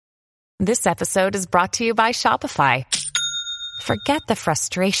This episode is brought to you by Shopify. Forget the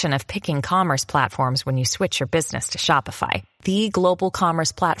frustration of picking commerce platforms when you switch your business to Shopify, the global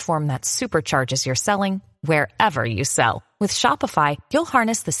commerce platform that supercharges your selling wherever you sell. With Shopify, you'll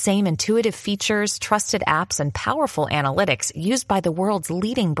harness the same intuitive features, trusted apps, and powerful analytics used by the world's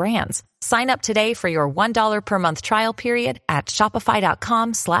leading brands. Sign up today for your $1 per month trial period at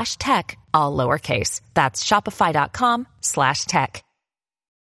shopify.com/tech, all lowercase. That's shopify.com/tech.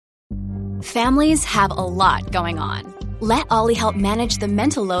 Families have a lot going on. Let Ollie help manage the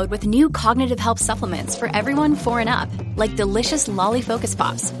mental load with new cognitive health supplements for everyone 4 and up, like delicious Lolly Focus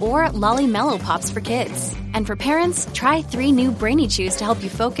Pops or Lolly Mellow Pops for kids. And for parents, try 3 new Brainy Chews to help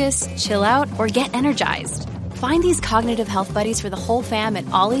you focus, chill out, or get energized. Find these cognitive health buddies for the whole fam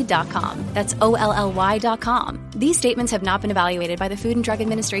at ollie.com. That's OLLY.com. These statements have not been evaluated by the Food and Drug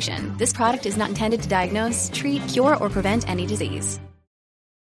Administration. This product is not intended to diagnose, treat, cure, or prevent any disease.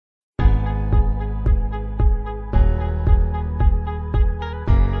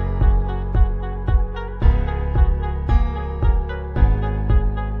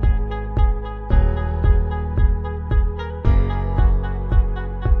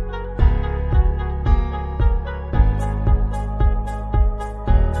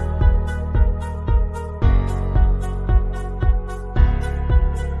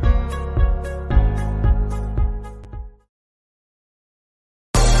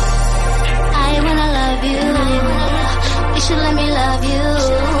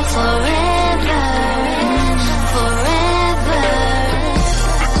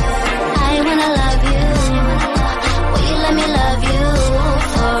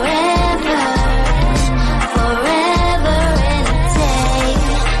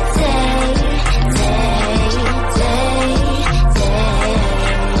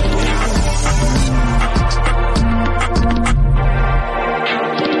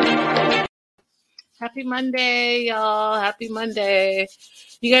 Happy Monday, y'all. Happy Monday.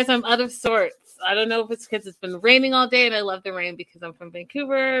 You guys, I'm out of sorts. I don't know if it's because it's been raining all day, and I love the rain because I'm from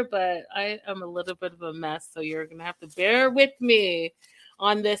Vancouver, but I am a little bit of a mess, so you're going to have to bear with me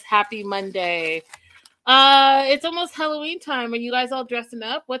on this happy Monday. It's almost Halloween time. Are you guys all dressing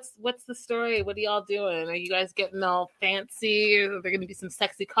up? What's the story? What are y'all doing? Are you guys getting all fancy? Are there going to be some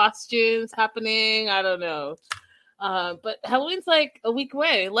sexy costumes happening? I don't know. But Halloween's like a week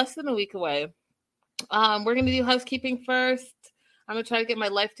away, less than a week away. We're going to do housekeeping first. I'm going to try to get my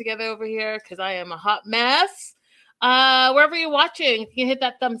life together over here because I am a hot mess. Wherever you're watching, if you can hit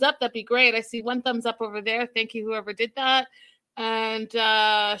that thumbs up, that'd be great. I see 1 thumbs up over there. Thank you, whoever did that. And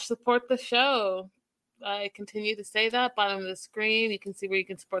support the show. I continue to say that. Bottom of the screen, you can see where you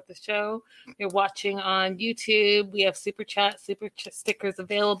can support the show. You're watching on YouTube. We have super chat stickers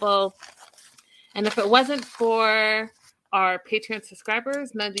available. And if it wasn't for our Patreon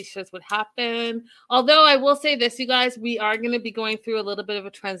subscribers, none of these shows would happen. Although I will say this, you guys, we are going to be going through a little bit of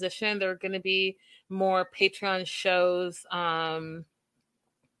a transition. There are going to be more Patreon shows.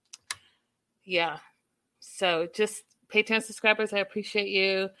 So just Patreon subscribers, I appreciate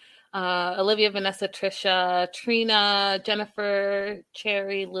you. Olivia, Vanessa, Trisha, Trina, Jennifer,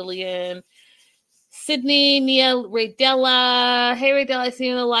 Cherry, Lillian, Sydney, Nia, Raydella. Hey, Raydella, I see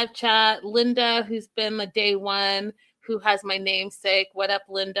you in the live chat. Linda, who's been my day one, who has my namesake. What up,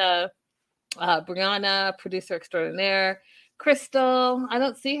 Linda? Brianna, producer extraordinaire. Crystal, I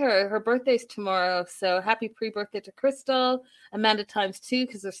don't see her. Her birthday's tomorrow, so happy pre-birthday to Crystal. Amanda times 2,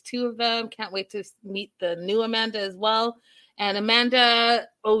 because there's 2 of them. Can't wait to meet the new Amanda as well. And Amanda,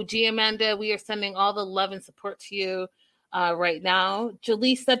 OG Amanda, we are sending all the love and support to you right now.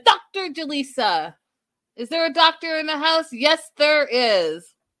 Jaleesa, Dr. Jaleesa. Is there a doctor in the house? Yes, there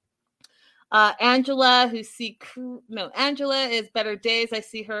is. Angela, Angela is Better Days. I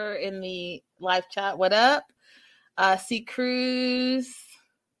see her in the live chat. What up? C. Cruz,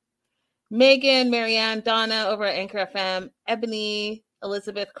 Megan, Marianne, Donna over at Anchor FM, Ebony,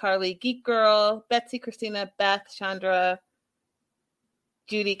 Elizabeth, Carly, Geek Girl, Betsy, Christina, Beth, Chandra,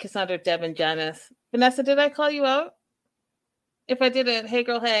 Judy, Cassandra, Devin, Janice. Vanessa, did I call you out? If I didn't, hey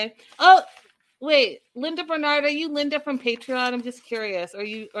girl, hey. Oh, wait, Linda Bernard, are you Linda from Patreon? I'm just curious. Or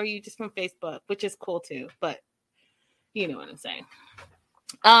are you just from Facebook, which is cool too, but you know what I'm saying.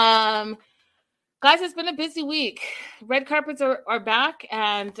 Guys, it's been a busy week. Red carpets are back,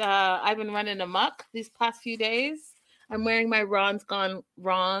 and I've been running amok these past few days. I'm wearing my Ron's Gone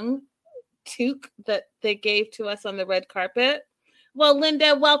Wrong toque that they gave to us on the red carpet. Well,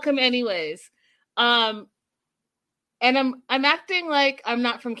 Linda, welcome anyways. And I'm acting like I'm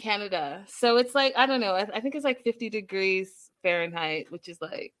not from Canada. So it's like, I don't know, I think it's like 50 degrees Fahrenheit, which is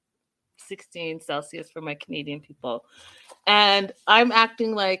like 16 Celsius for my Canadian people. And I'm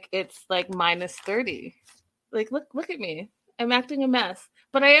acting like it's like minus 30. Like, look at me. I'm acting a mess,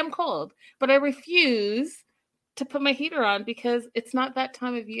 but I am cold. But I refuse to put my heater on because it's not that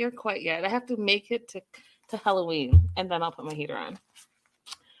time of year quite yet. I have to make it to Halloween, and then I'll put my heater on.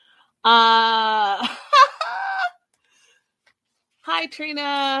 Hi,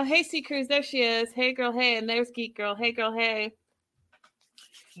 Trina. Hey, Sea Cruise. There she is. Hey, girl. Hey. And there's Geek Girl. Hey, girl. Hey.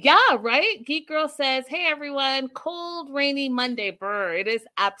 Yeah, right? Geek Girl says, hey, everyone. Cold, rainy Monday. Brr. It is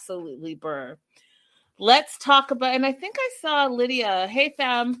absolutely brr. Let's talk about, and I think I saw Lydia. Hey,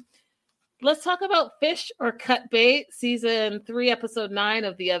 fam. Let's talk about Fish or Cut Bait, season 3, episode 9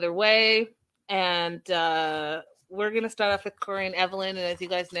 of The Other Way. And we're going to start off with Corey and Evelyn. And as you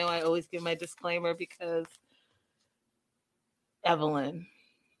guys know, I always give my disclaimer because Evelyn.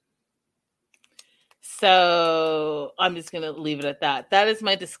 So I'm just going to leave it at that. That is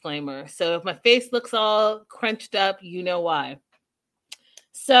my disclaimer. So if my face looks all crunched up, you know why.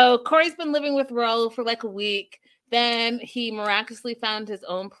 So Corey's been living with Raul for like a week. Then he miraculously found his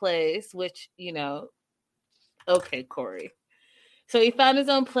own place, which, you know, okay, Corey. So he found his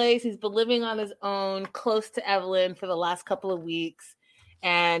own place. He's been living on his own close to Evelyn for the last couple of weeks.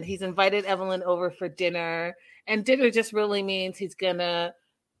 And he's invited Evelyn over for dinner. And dinner just really means he's going to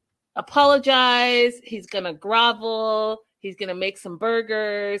apologize. He's going to grovel. He's going to make some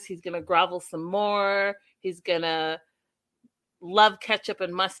burgers. He's going to grovel some more. He's going to love ketchup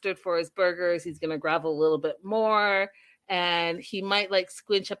and mustard for his burgers. He's going to grovel a little bit more. And he might like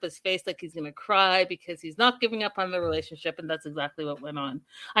squinch up his face like he's going to cry because he's not giving up on the relationship. And that's exactly what went on.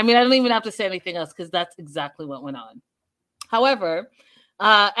 I mean, I don't even have to say anything else because that's exactly what went on. However,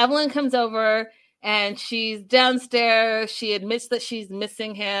 Evelyn comes over and she's downstairs. She admits that she's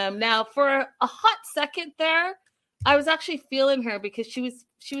missing him. Now, for a hot second there, I was actually feeling her because she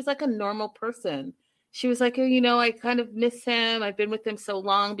was like a normal person. She was like, oh, you know, I kind of miss him. I've been with him so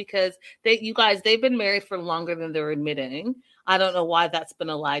long because they've been married for longer than they're admitting. I don't know why that's been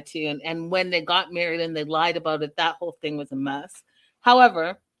a lie to you. And when they got married and they lied about it, that whole thing was a mess.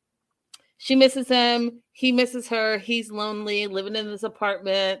 However, she misses him. He misses her. He's lonely, living in this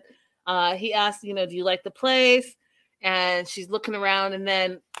apartment. He asked, you know, do you like the place? And she's looking around and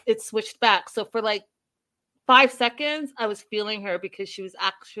then it switched back. So for like 5 seconds, I was feeling her because she was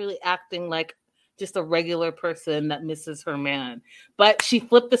actually acting like just a regular person that misses her man. But she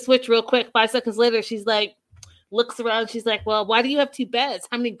flipped the switch real quick. 5 seconds later, she's like, looks around. She's like, well, why do you have 2 beds?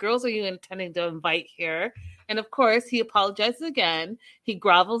 How many girls are you intending to invite here? And of course, he apologizes again. He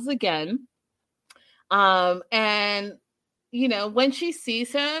grovels again. And, you know, when she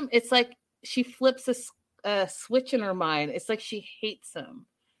sees him, it's like she flips a switch in her mind. It's like she hates him.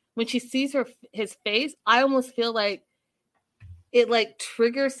 When she sees his face, I almost feel like it like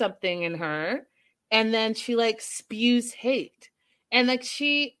triggers something in her. And then she like spews hate. And like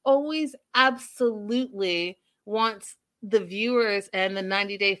she always absolutely wants the viewers and the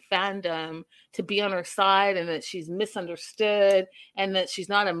 90 Day fandom to be on her side and that she's misunderstood and that she's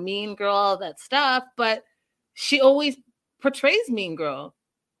not a mean girl, all that stuff. But she always portrays mean girl.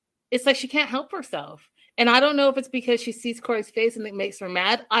 It's like she can't help herself. And I don't know if it's because she sees Corey's face and it makes her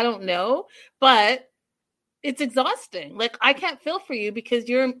mad. I don't know. But it's exhausting. Like, I can't feel for you because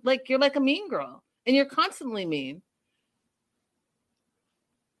you're like a mean girl and you're constantly mean.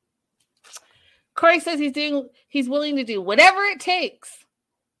 Corey says he's willing to do whatever it takes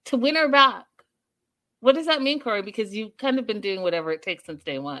to win her back. What does that mean, Corey? Because you've kind of been doing whatever it takes since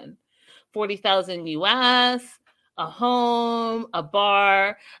day one. 40,000 US, a home, a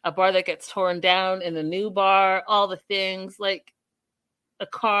bar that gets torn down in a new bar, all the things, like a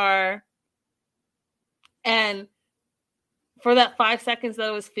car. And for that 5 seconds that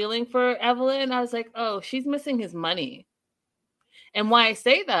I was feeling for Evelyn, I was like, oh, she's missing his money. And why I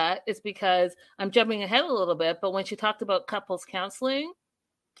say that is because I'm jumping ahead a little bit, but when she talked about couples counseling,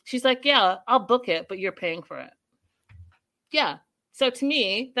 she's like, yeah, I'll book it, but you're paying for it. Yeah. So to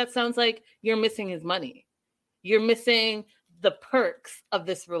me, that sounds like you're missing his money. You're missing the perks of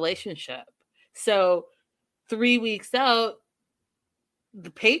this relationship. So 3 weeks out,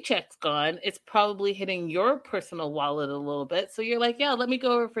 the paycheck's gone. It's probably hitting your personal wallet a little bit. So you're like, yeah, let me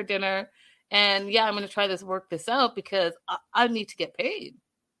go over for dinner. And yeah, I'm going to try to work this out because I need to get paid.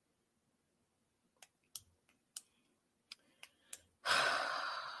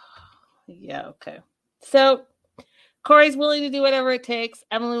 Yeah, okay. So Corey's willing to do whatever it takes.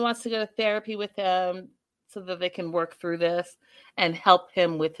 Emily wants to go to therapy with him so that they can work through this and help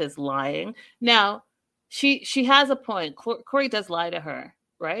him with his lying. Now, she has a point. Corey does lie to her,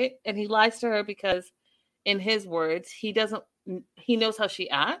 right? And he lies to her because, in his words, he knows how she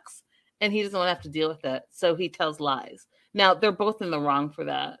acts. and he doesn't want to have to deal with it. So he tells lies. Now, they're both in the wrong for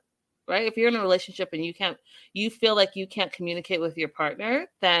that, right? If you're in a relationship and you feel like you can't communicate with your partner,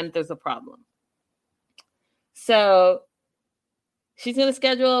 then there's a problem. So she's going to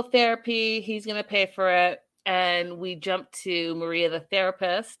schedule therapy. He's going to pay for it. And we jump to Maria, the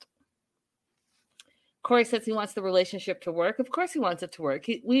therapist. Corey says he wants the relationship to work. Of course he wants it to work.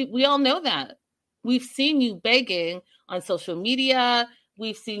 We all know that. We've seen you begging on social media.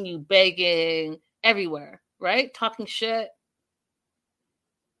 We've seen you begging everywhere, right? Talking shit.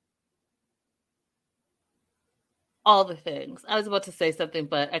 All the things. I was about to say something,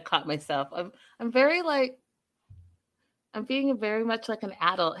 but I caught myself. I'm very like, I'm being very much like an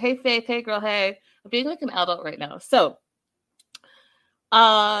adult. Hey, Faith. Hey, girl. Hey. I'm being like an adult right now. So,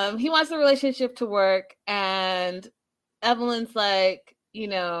 he wants the relationship to work, and Evelyn's like,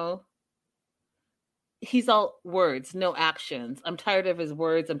 he's all words, no actions. I'm tired of his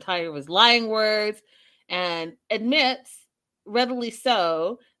words. I'm tired of his lying words, and admits, readily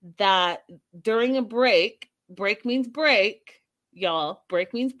so, that during a break means break, y'all.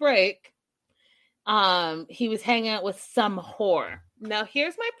 Break means break. He was hanging out with some whore. Now,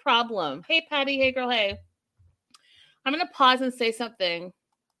 here's my problem. Hey, Patty. Hey, girl. Hey. I'm going to pause and say something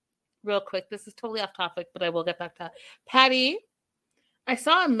real quick. This is totally off topic, but I will get back to that. Patty, I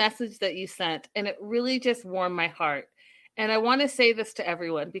saw a message that you sent, and it really just warmed my heart. And I want to say this to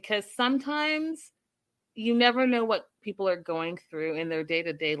everyone, because sometimes you never know what people are going through in their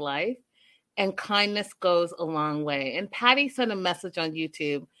day-to-day life, and kindness goes a long way. And Patty sent a message on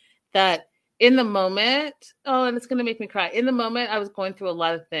YouTube that in the moment, and it's going to make me cry. In the moment, I was going through a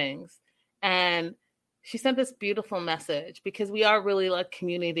lot of things. And she sent this beautiful message, because we are really like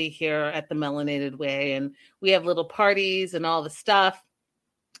community here at the Melanated Way, and we have little parties and all the stuff.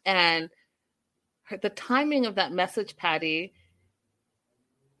 And the timing of that message, Patty,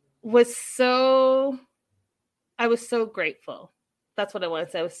 was I was so grateful. That's what I want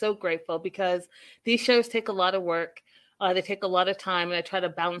to say. I was so grateful, because these shows take a lot of work. They take a lot of time, and I try to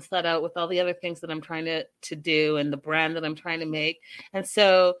balance that out with all the other things that I'm trying to do, and the brand that I'm trying to make. And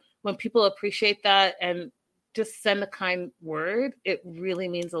so when people appreciate that and just send a kind word, it really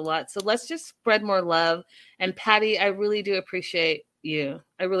means a lot. So let's just spread more love. And Patty, I really do appreciate you.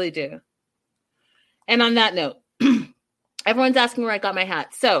 I really do. And on that note, everyone's asking where I got my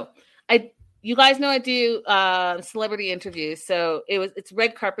hat. So you guys know I do celebrity interviews. So it's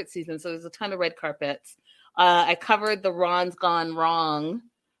red carpet season. So there's a ton of red carpets. I covered the Ron's Gone Wrong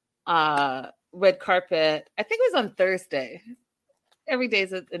red carpet. I think it was on Thursday. Every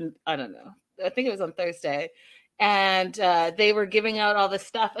day's I don't know. I think it was on Thursday. And they were giving out all this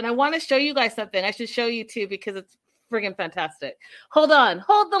stuff. And I want to show you guys something. I should show you too, because it's friggin' fantastic. Hold on.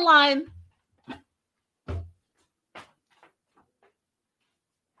 Hold the line.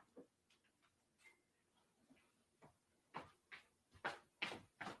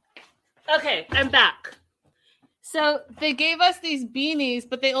 Okay, I'm back. So they gave us these beanies,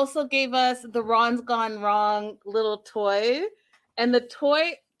 but they also gave us the Ron's Gone Wrong little toy. And the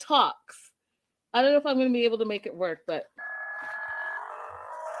toy talks. I don't know if I'm going to be able to make it work, but.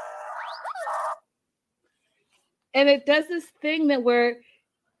 And it does this thing that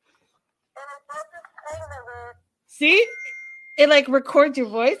see? It like records your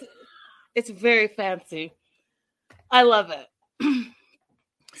voice. It's very fancy. I love it.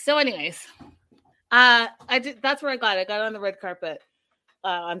 So anyways, that's where I got it. I got it on the red carpet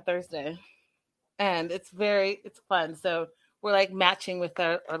on Thursday. And it's fun. So we're like matching with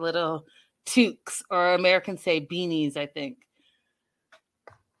our little toques, or Americans say beanies, I think.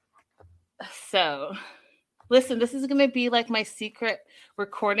 So listen, this is going to be like my secret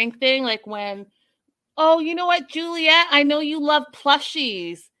recording thing. Like when, you know what, Juliet? I know you love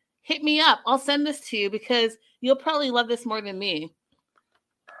plushies. Hit me up. I'll send this to you, because you'll probably love this more than me.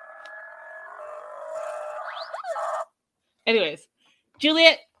 Anyways,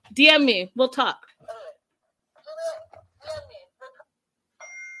 Juliet, DM me. We'll talk.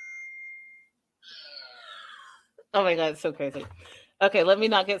 Oh my God, it's so crazy. Okay, let me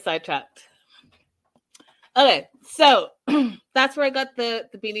not get sidetracked. Okay, so that's where I got the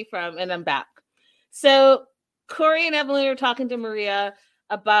beanie from, and I'm back. So Corey and Evelyn are talking to Maria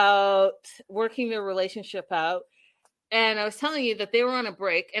about working their relationship out. And I was telling you that they were on a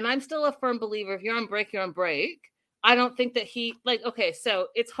break, and I'm still a firm believer, if you're on break, you're on break. I don't think that okay, so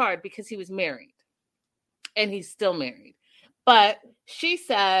it's hard because he was married, and he's still married. But she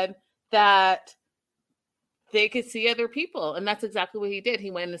said that they could see other people, and that's exactly what he did.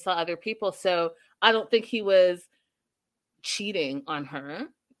 He went and saw other people. So I don't think he was cheating on her,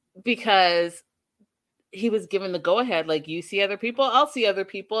 because he was given the go-ahead, like, you see other people, I'll see other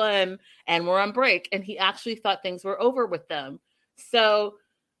people, and we're on break. And he actually thought things were over with them. So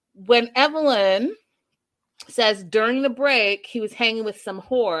when Evelyn says during the break he was hanging with some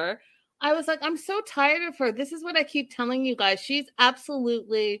whore, I was like, I'm so tired of her. This is what I keep telling you guys. She's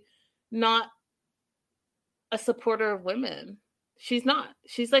absolutely not a supporter of women. She's not.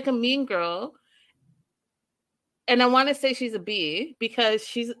 She's like a mean girl. And I want to say she's a B because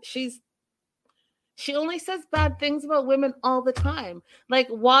she only says bad things about women all the time. Like,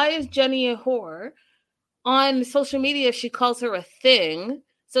 why is Jenny a whore? On social media, she calls her a thing.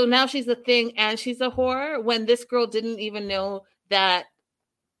 So now she's a thing and she's a whore, when this girl didn't even know that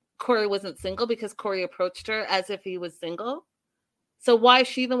Corey wasn't single because Corey approached her as if he was single. So why is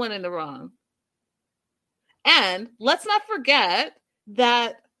she the one in the wrong? And let's not forget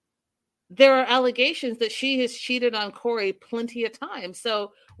that there are allegations that she has cheated on Corey plenty of times.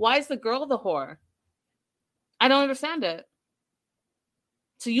 So why is the girl the whore? I don't understand it.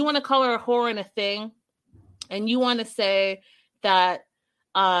 So you want to call her a whore and a thing, and you want to say that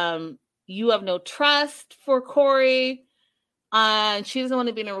you have no trust for Corey, and she doesn't want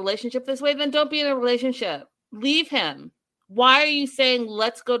to be in a relationship this way, then don't be in a relationship. Leave him. Why are you saying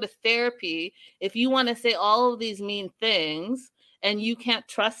let's go to therapy if you want to say all of these mean things and you can't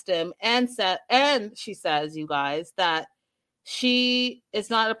trust him? And she says, you guys, that she is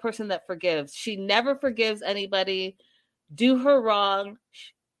not a person that forgives. She never forgives anybody. Do her wrong,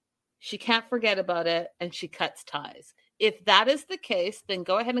 she can't forget about it, and she cuts ties. If that is the case, then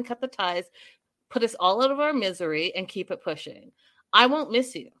go ahead and cut the ties, put us all out of our misery, and keep it pushing. I won't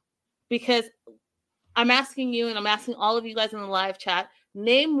miss you, because I'm asking you, and I'm asking all of you guys in the live chat,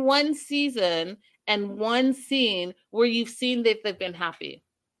 name one season and one scene where you've seen that they've been happy,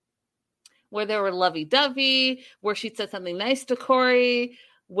 where they were lovey-dovey, where she said something nice to Corey,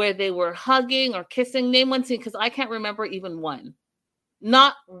 where they were hugging or kissing. Name one scene, because I can't remember even one.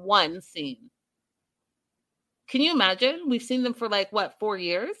 Not one scene. Can you imagine? We've seen them for 4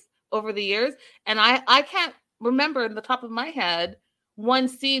 years over the years. And I can't remember in the top of my head one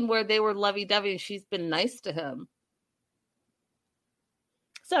scene where they were lovey-dovey and she's been nice to him.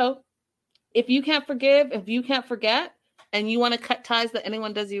 So if you can't forgive, if you can't forget, and you want to cut ties that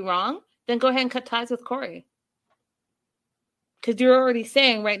anyone does you wrong, then go ahead and cut ties with Corey. Because you're already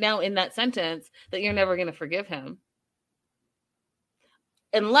saying right now in that sentence that you're never going to forgive him.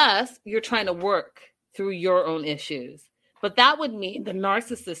 Unless you're trying to work through your own issues. But that would mean the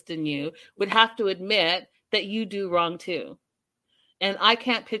narcissist in you would have to admit that you do wrong too. And I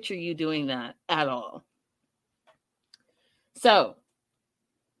can't picture you doing that at all. So,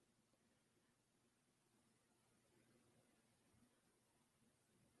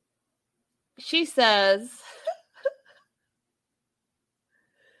 she says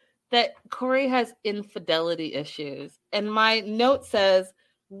that Corey has infidelity issues. And my note says,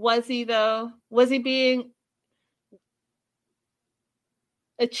 was he though? Was he being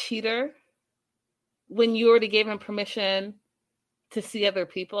a cheater when you already gave him permission to see other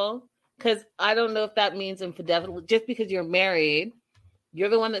people? Because I don't know if that means infidelity. Just because you're married, you're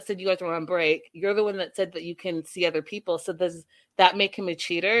the one that said you guys were on break. You're the one that said that you can see other people. So does that make him a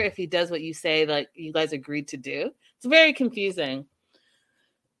cheater if he does what you say, like you guys agreed to do? It's very confusing.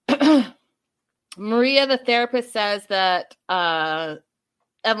 Maria, the therapist, says that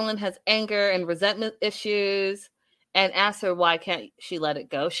Evelyn has anger and resentment issues, and asks her why can't she let it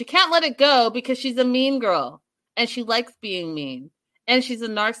go. She can't let it go because she's a mean girl and she likes being mean, and she's a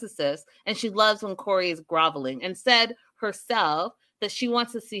narcissist, and she loves when Corey is groveling, and said herself that she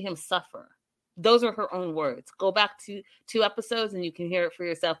wants to see him suffer. Those are her own words. Go back to 2 episodes and you can hear it for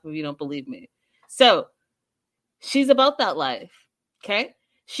yourself if you don't believe me. So she's about that life. Okay.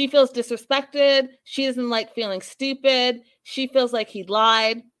 She feels disrespected. She doesn't like feeling stupid. She feels like he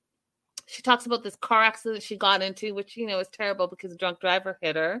lied. She talks about this car accident she got into, which, is terrible because a drunk driver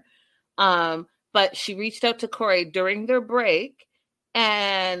hit her. But she reached out to Corey during their break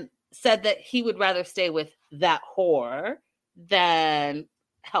and said that he would rather stay with that whore than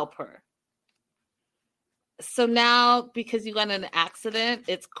help her. So now, because you got in an accident,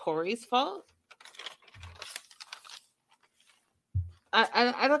 it's Corey's fault?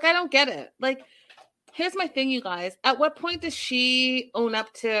 I don't get it. Like, here's my thing, you guys. At what point does she own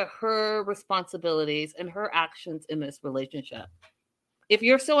up to her responsibilities and her actions in this relationship? If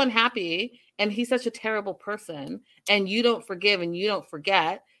you're so unhappy and he's such a terrible person and you don't forgive and you don't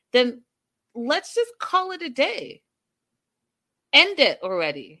forget, then let's just call it a day. End it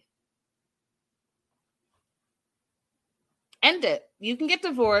already. End it. You can get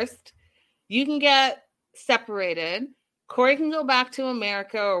divorced. You can get separated. Corey can go back to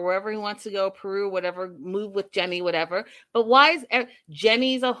America or wherever he wants to go, Peru, whatever, move with Jenny, whatever. But why is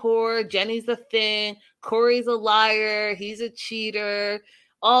Jenny's a whore? Jenny's a thing. Corey's a liar. He's a cheater.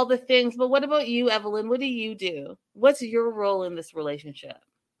 All the things. But what about you, Evelyn? What do you do? What's your role in this relationship?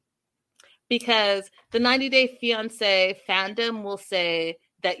 Because the 90 Day Fiancé fandom will say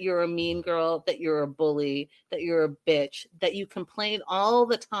that you're a mean girl, that you're a bully, that you're a bitch, that you complain all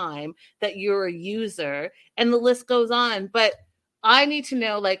the time, that you're a user, and the list goes on. But I need to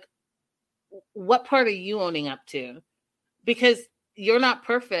know, like, what part are you owning up to? Because you're not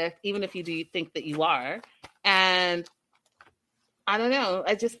perfect, even if you do think that you are. And I don't know.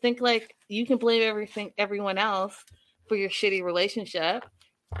 I just think, like, you can blame everyone else for your shitty relationship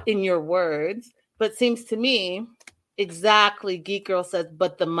in your words. But it seems to me, exactly, Geek Girl says,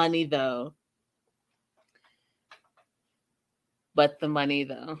 but the money though. But the money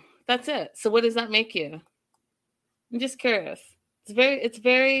though. That's it. So what does that make you? I'm just curious. It's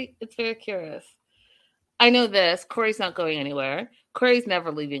very curious. I know this. Corey's not going anywhere. Corey's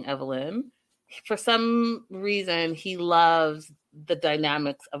never leaving Evelyn. For some reason, he loves the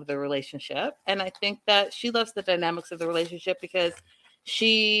dynamics of the relationship. And I think that she loves the dynamics of the relationship because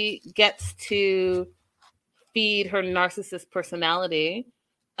she gets to feed her narcissist personality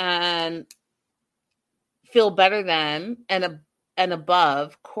and feel better than and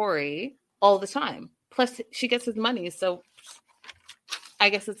above Corey all the time. Plus, she gets his money, so I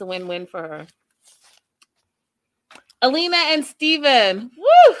guess it's a win-win for her. Alina and Steven.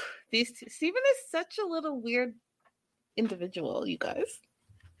 Woo! Steven is such a little weird individual, you guys.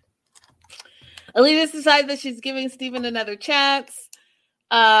 Alina's decided that she's giving Steven another chance.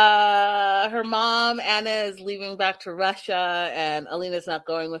 Her mom, Anna, is leaving back to Russia, and Alina's not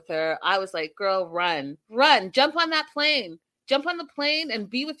going with her. I was like, girl, run, jump on that plane. Jump on the plane and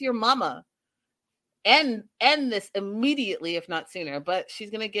be with your mama. End this immediately, if not sooner. But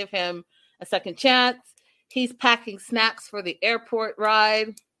she's going to give him a second chance. He's packing snacks for the airport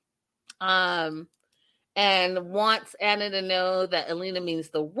ride. And wants Anna to know that Alina means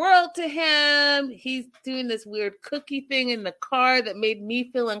the world to him. He's doing this weird cookie thing in the car that made me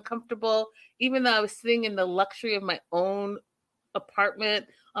feel uncomfortable, even though I was sitting in the luxury of my own apartment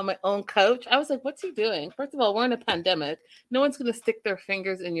on my own couch. I was like, what's he doing? First of all, we're in a pandemic. No one's going to stick their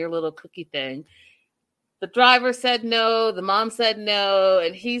fingers in your little cookie thing. The driver said no. The mom said no.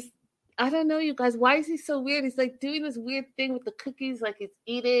 And I don't know, you guys. Why is he so weird? He's like doing this weird thing with the cookies, like he's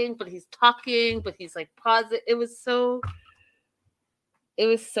eating, but he's talking, but he's like pausing. It was so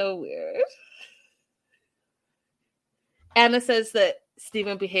weird. Anna says that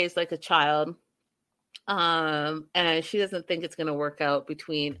Steven behaves like a child. And she doesn't think it's going to work out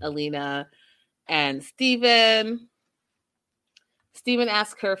between Alina and Steven. Steven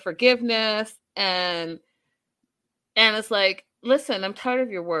asks her forgiveness, and Anna's like, listen, I'm tired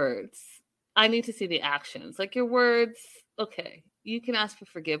of your words. I need to see the actions. Like, your words, okay, you can ask for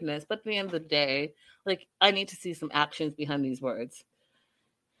forgiveness, but at the end of the day, like, I need to see some actions behind these words.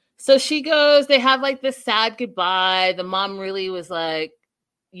 So she goes, they have like this sad goodbye. The mom really was like,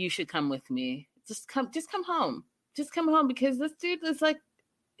 you should come with me. Just come home. Just come home, because this dude is like,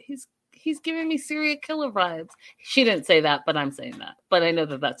 he's giving me serial killer vibes. She didn't say that, but I'm saying that. But I know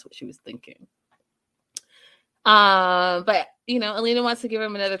that that's what she was thinking. But you know, Alina wants to give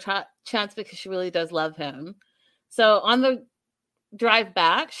him another chance because she really does love him. So on the drive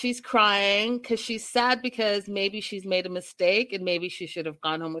back, she's crying because she's sad because maybe she's made a mistake and maybe she should have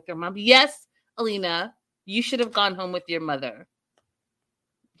gone home with her mom. Yes, Alina, you should have gone home with your mother.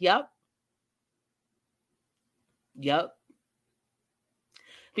 Yep.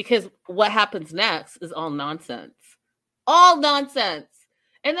 Because what happens next is all nonsense. All nonsense.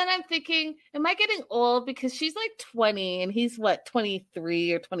 And then I'm thinking, am I getting old? Because she's like 20 and he's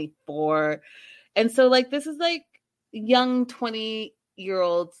 23 or 24. And so like, this is like young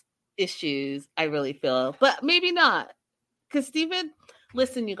 20-year-olds issues, I really feel. But maybe not. Because Steven,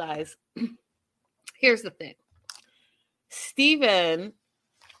 listen, you guys, here's the thing. Steven,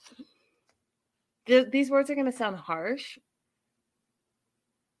 these words are going to sound harsh.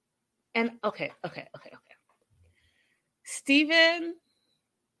 And okay. Steven,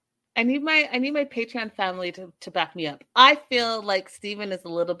 I need my Patreon family to back me up. I feel like Steven is a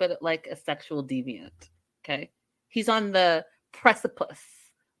little bit like a sexual deviant. Okay. He's on the precipice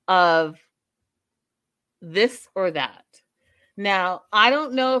of this or that. Now, I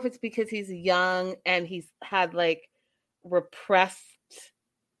don't know if it's because he's young and he's had like repressed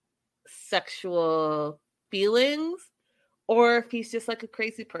sexual feelings, or if he's just like a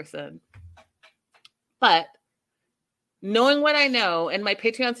crazy person. But knowing what I know, and my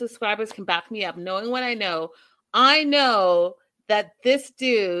Patreon subscribers can back me up, knowing what I know, I know that this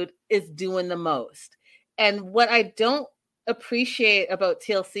dude is doing the most. And what I don't appreciate about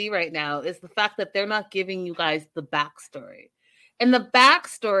TLC right now is the fact that they're not giving you guys the backstory. And the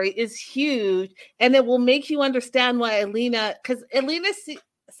backstory is huge, and it will make you understand why Alina, because Alina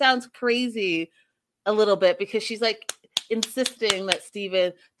sounds crazy a little bit, because she's like insisting that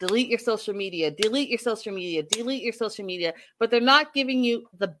Steven delete your social media, delete your social media, delete your social media, but they're not giving you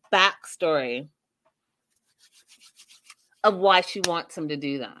the backstory of why she wants him to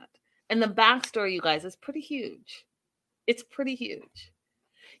do that. And the backstory, you guys, is pretty huge. It's pretty huge.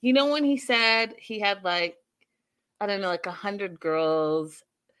 You know, when he said he had like, I don't know, like 100 girls,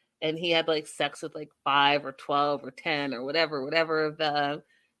 and he had like sex with like 5 or 12 or 10 or whatever the,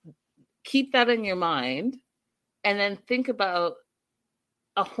 keep that in your mind. And then think about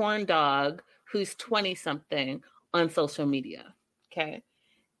a horn dog who's 20 something on social media. Okay.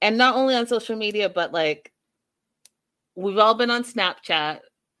 And not only on social media, but like, we've all been on Snapchat.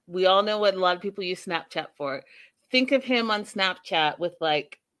 We all know what a lot of people use Snapchat for. Think of him on Snapchat with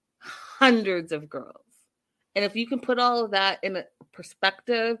like hundreds of girls. And if you can put all of that in a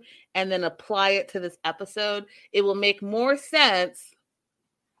perspective and then apply it to this episode, it will make more sense.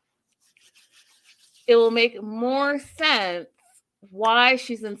 It will make more sense why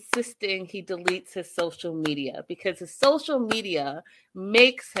she's insisting he deletes his social media, because his social media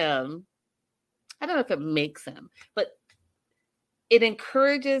makes him, I don't know if it makes him, but it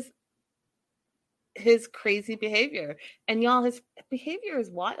encourages his crazy behavior. And y'all, his behavior is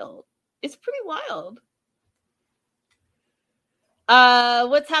wild. It's pretty wild.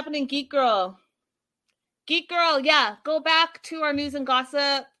 What's happening, Geek Girl? Geek Girl, yeah, go back to our news and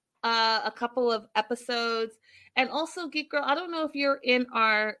gossip, a couple of episodes. And also, Geek Girl, I don't know if you're in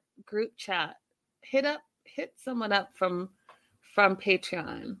our group chat. Hit someone up from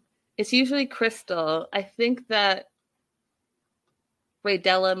Patreon. It's usually Crystal. I think that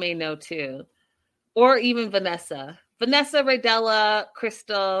Raydella may know too. Or even Vanessa. Vanessa, Raydella,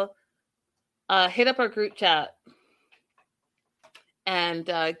 Crystal, hit up our group chat and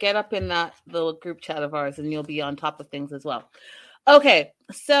get up in that little group chat of ours, and you'll be on top of things as well. Okay,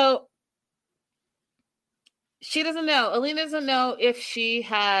 so she doesn't know. Alina doesn't know if she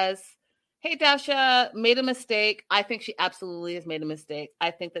has, hey, Dasha, made a mistake. I think she absolutely has made a mistake.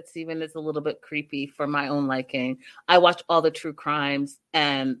 I think that Steven is a little bit creepy for my own liking. I watch all the true crimes,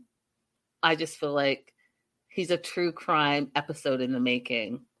 and I just feel like he's a true crime episode in the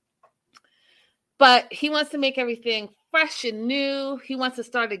making. But he wants to make everything fresh and new. He wants to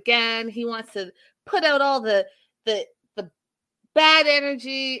start again. He wants to put out all the bad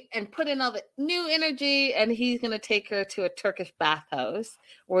energy and put in all the new energy. And he's going to take her to a Turkish bathhouse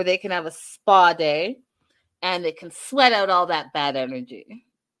where they can have a spa day and they can sweat out all that bad energy.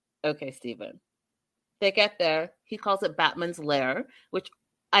 Okay, Steven. They get there. He calls it Batman's lair, which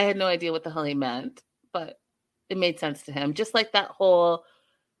I had no idea what the hell he meant, but it made sense to him. Just like that whole,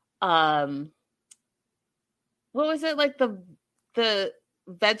 what was it, like the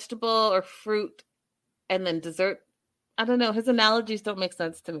vegetable or fruit and then dessert? I don't know. His analogies don't make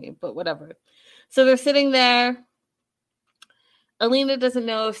sense to me, but whatever. So they're sitting there. Alina doesn't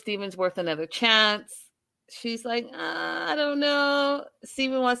know if Steven's worth another chance. She's like, I don't know.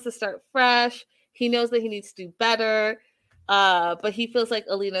 Steven wants to start fresh. He knows that he needs to do better. But he feels like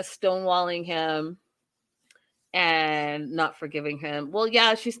Alina's stonewalling him and not forgiving him. Well,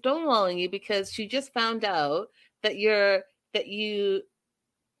 yeah, she's stonewalling you because she just found out that you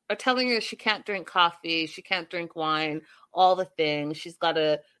are telling her she can't drink coffee, she can't drink wine, all the things. She's got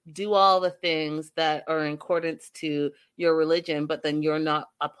to do all the things that are in accordance to your religion, but then you're not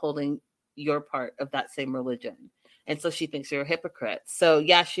upholding your part of that same religion. And so she thinks you're a hypocrite. So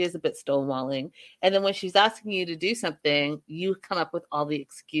yeah, she is a bit stonewalling. And then when she's asking you to do something, you come up with all the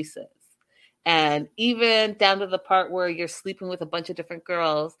excuses. And even down to the part where you're sleeping with a bunch of different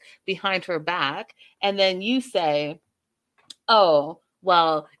girls behind her back. And then you say, oh,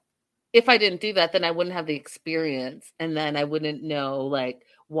 well, if I didn't do that, then I wouldn't have the experience. And then I wouldn't know like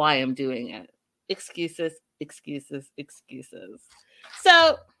why I'm doing it. Excuses, excuses, excuses.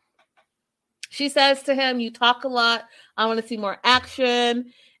 So she says to him, you talk a lot. I want to see more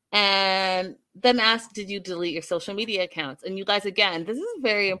action. And then asks, did you delete your social media accounts? And you guys, again, this is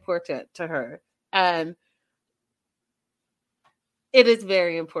very important to her. And it is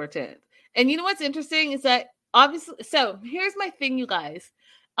very important. And you know what's interesting is that obviously, so here's my thing, you guys.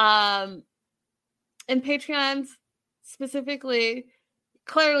 And Patreons specifically,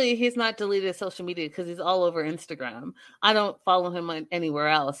 clearly he's not deleted social media because he's all over Instagram. I don't follow him on anywhere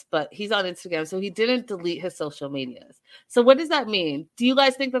else, but he's on Instagram. So he didn't delete his social medias. So what does that mean? Do you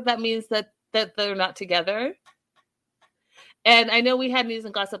guys think that means that they're not together? And I know we had news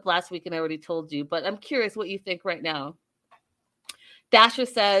and gossip last week and I already told you, but I'm curious what you think right now. Dasha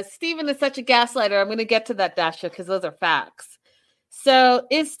says, Stephen is such a gaslighter. I'm going to get to that, Dasha, because those are facts. So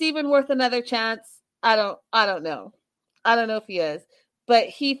is Stephen worth another chance? I don't know. I don't know if he is. But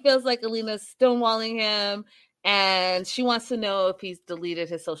he feels like Alina's stonewalling him, and she wants to know if he's deleted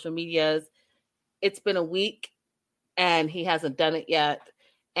his social medias. It's been a week, and he hasn't done it yet.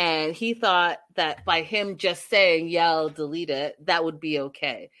 And he thought that by him just saying, yeah, I'll delete it, that would be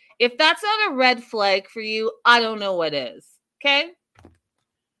okay. If that's not a red flag for you, I don't know what is. Okay?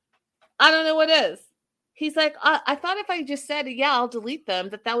 I don't know what is. He's like, I thought if I just said, yeah, I'll delete them,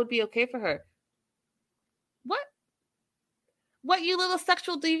 that would be okay for her. What? What, you little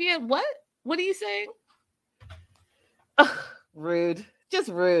sexual deviant? What? What are you saying? Ugh, rude. Just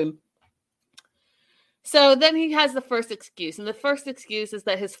rude. So then he has the first excuse. And the first excuse is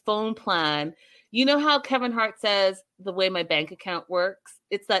that his phone plan, you know how Kevin Hart says the way my bank account works?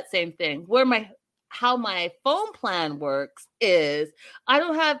 It's that same thing. How my phone plan works is I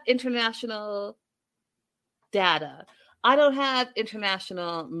don't have international data. I don't have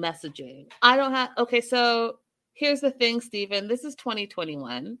international messaging. Okay, so here's the thing, Stephen. This is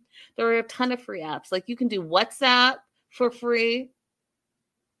 2021. There are a ton of free apps. Like you can do WhatsApp for free.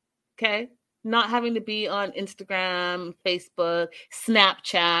 Okay. Not having to be on Instagram, Facebook,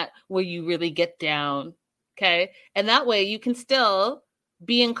 Snapchat, where you really get down. Okay. And that way you can still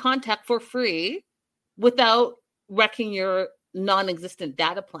be in contact for free without wrecking your non-existent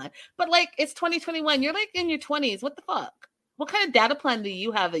data plan. But like, it's 2021. You're like in your 20s. What the fuck? What kind of data plan do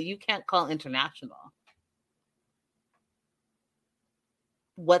you have that you can't call international?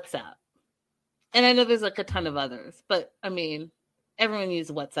 WhatsApp. And I know there's like a ton of others, but I mean, everyone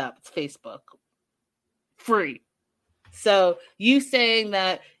uses WhatsApp. It's Facebook. Free. So you saying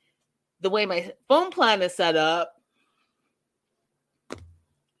that the way my phone plan is set up,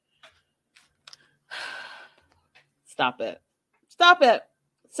 stop it. Stop it.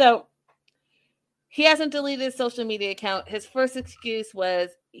 So he hasn't deleted his social media account. His first excuse was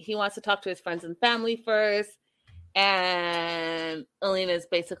he wants to talk to his friends and family first. And Alina is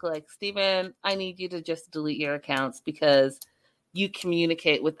basically like, Stephen, I need you to just delete your accounts because you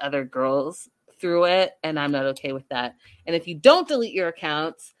communicate with other girls through it, and I'm not okay with that. And if you don't delete your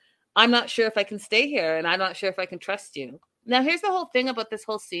accounts, I'm not sure if I can stay here, and I'm not sure if I can trust you. Now, here's the whole thing about this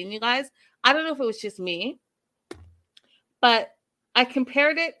whole scene, you guys. I don't know if it was just me, but I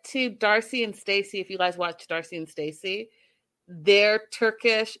compared it to Darcy and Stacey. If you guys watched Darcy and Stacey, their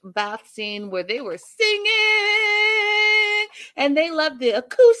Turkish bath scene where they were singing and they loved the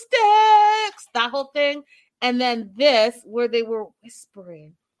acoustics, that whole thing. And then this where they were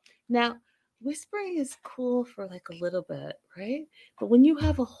whispering. Now, whispering is cool for like a little bit, right? But when you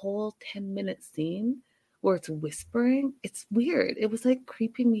have a whole 10-minute scene where it's whispering, it's weird. It was like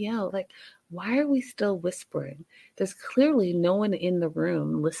creeping me out. Like, why are we still whispering? There's clearly no one in the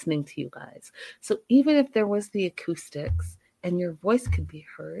room listening to you guys. So even if there was the acoustics and your voice could be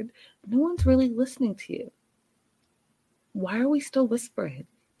heard, no one's really listening to you. Why are we still whispering?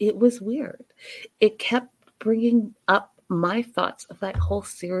 It was weird. It kept bringing up my thoughts of that whole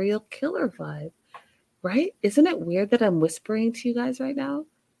serial killer vibe, right? Isn't it weird that I'm whispering to you guys right now?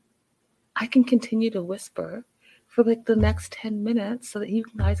 I can continue to whisper for like the next 10 minutes so that you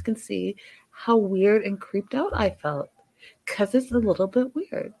guys can see how weird and creeped out I felt, because it's a little bit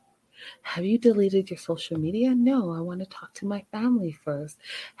weird. Have you deleted your social media? No, I want to talk to my family first.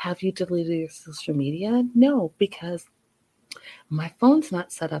 Have you deleted your social media? No, because my phone's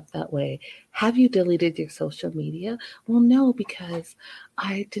not set up that way. Have you deleted your social media? Well, no, because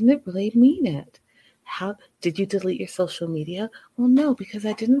I didn't really mean it. How did you delete your social media? Well, no, because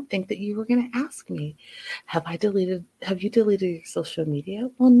I didn't think that you were going to ask me. Have you deleted your social media?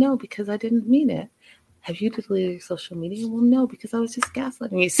 Well, no, because I didn't mean it. Have you deleted your social media? Well, no, because I was just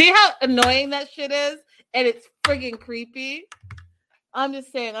gaslighting you. See how annoying that shit is? And it's friggin' creepy. I'm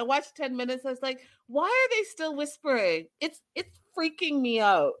just saying, I watched 10 minutes. I was like, why are they still whispering? It's freaking me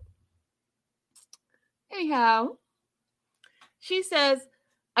out. Anyhow, she says,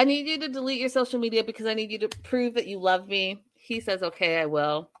 I need you to delete your social media because I need you to prove that you love me. He says, okay, I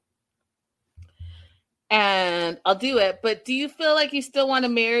will. And I'll do it. But do you feel like you still want to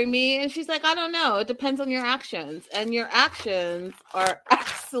marry me? And she's like, I don't know. It depends on your actions. And your actions are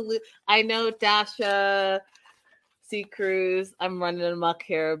absolute. I know, Dasha, C. Cruz, I'm running amok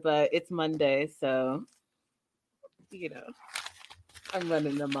here, but it's Monday. So, you know, I'm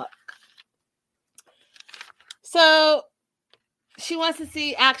running amok. So she wants to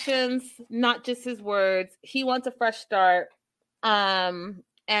see actions, not just his words. He wants a fresh start.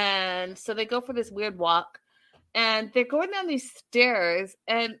 And so they go for this weird walk. And they're going down these stairs,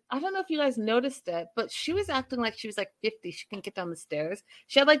 and I don't know if you guys noticed it, but she was acting like she was like 50. She couldn't get down the stairs.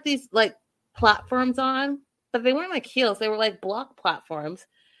 She had like these like platforms on, but they weren't like heels. They were like block platforms.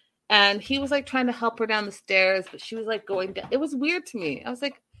 And he was like trying to help her down the stairs, but she was like going down. It was weird to me. I was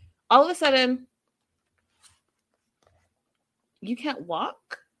like, all of a sudden, you can't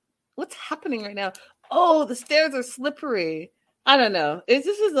walk? What's happening right now? Oh, the stairs are slippery. I don't know.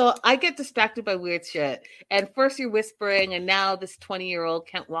 I get distracted by weird shit. And first you're whispering, and now this 20-year-old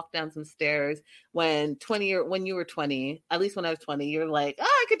can't walk down some stairs when you were 20, at least when I was 20, you're like, oh,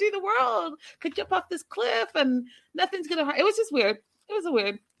 I could do the world, could jump off this cliff and nothing's gonna hurt. It was just weird. It was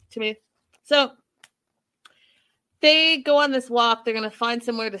weird to me. So they go on this walk. They're gonna find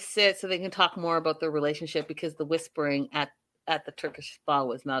somewhere to sit so they can talk more about their relationship, because the whispering at the Turkish spa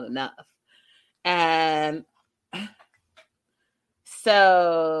was not enough. And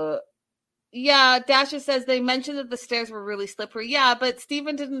so, yeah, Dasha says they mentioned that the stairs were really slippery. Yeah, but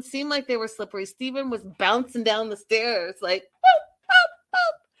Steven didn't seem like they were slippery. Steven was bouncing down the stairs like, boop, boop,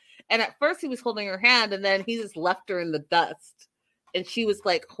 boop. And at first he was holding her hand, and then he just left her in the dust. And she was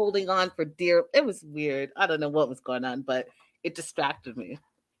like holding on for dear. It was weird. I don't know what was going on, but it distracted me.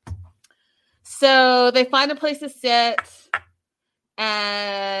 So they find a place to sit.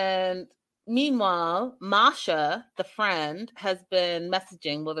 And meanwhile, Masha, the friend, has been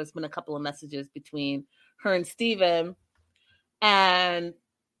messaging. Well, there's been a couple of messages between her and Steven. And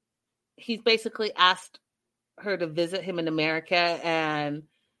he's basically asked her to visit him in America. And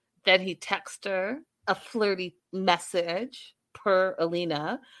then he texts her a flirty message per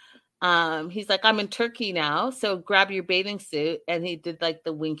Alina. He's like, I'm in Turkey now, so grab your bathing suit. And he did like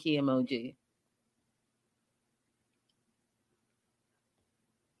the winky emoji.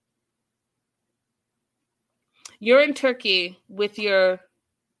 You're in Turkey with your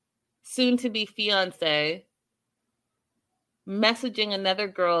soon-to-be fiance, messaging another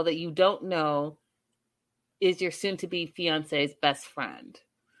girl that you don't know is your soon-to-be fiance's best friend.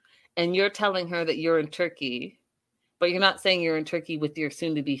 And you're telling her that you're in Turkey, but you're not saying you're in Turkey with your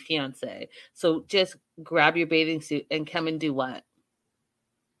soon-to-be fiance. So just grab your bathing suit and come and do what?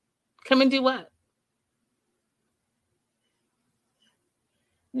 Come and do what?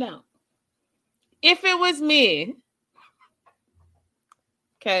 No. If it was me,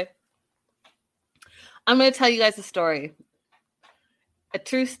 okay, I'm going to tell you guys a story. A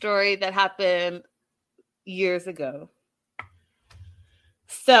true story that happened years ago.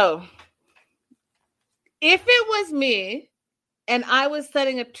 So, if it was me and I was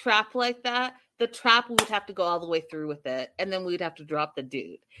setting a trap like that, the trap would have to go all the way through with it, and then we'd have to drop the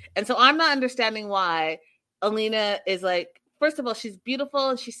dude. And so I'm not understanding why Alina is like, first of all, she's beautiful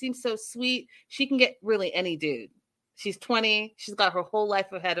and she seems so sweet. She can get really any dude. She's 20. She's got her whole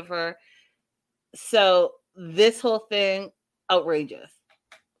life ahead of her. So this whole thing, outrageous.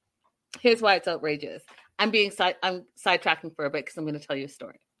 Here's why it's outrageous. I'm sidetracking for a bit because I'm going to tell you a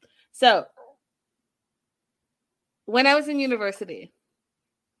story. So when I was in university,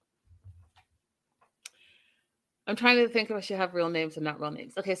 I'm trying to think if I should have real names or not real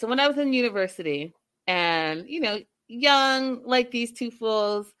names. Okay, so when I was in university and, young, like these two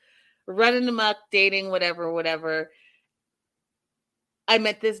fools, running amok, dating, whatever, I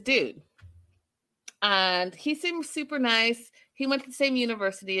met this dude. And he seemed super nice. He went to the same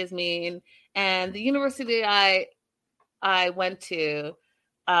university as me. And the university I went to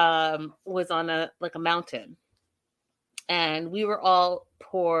was on a mountain. And we were all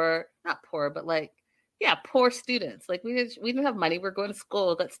poor, not poor, but poor students. Like we didn't have money. We're going to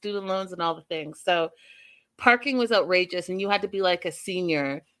school, got student loans and all the things. So parking was outrageous, and you had to be like a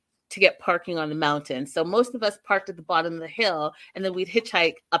senior to get parking on the mountain. So most of us parked at the bottom of the hill, and then we'd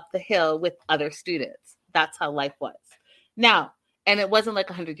hitchhike up the hill with other students. That's how life was. Now, and it wasn't like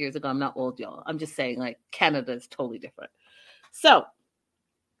 100 years ago. I'm not old, y'all. I'm just saying, like, Canada is totally different. So,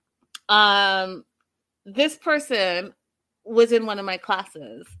 this person was in one of my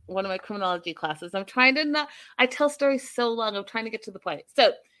classes, one of my criminology classes. I tell stories so long. I'm trying to get to the point.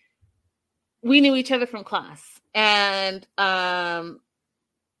 So we knew each other from class, and how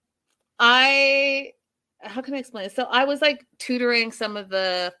can I explain it? So I was like tutoring some of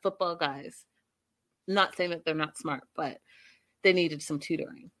the football guys, not saying that they're not smart, but they needed some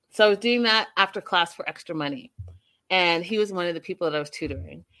tutoring. So I was doing that after class for extra money. And he was one of the people that I was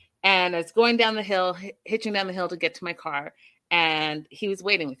tutoring. And I was going down the hill, hitching down the hill to get to my car. And he was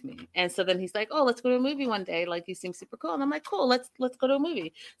waiting with me. And so then he's like, oh, let's go to a movie one day. Like, you seem super cool. And I'm like, cool, let's go to a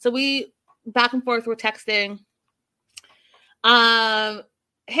movie. So we back and forth, we're texting.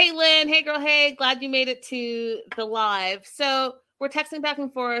 Hey, Lynn. Hey, girl. Hey, glad you made it to the live. So we're texting back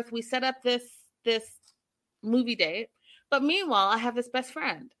and forth. We set up this movie date. But meanwhile, I have this best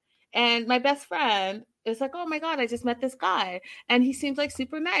friend. And my best friend is like, oh my God, I just met this guy. And he seems like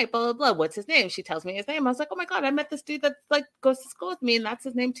super nice, blah, blah, blah. What's his name? She tells me his name. I was like, oh my God, I met this dude that like goes to school with me and that's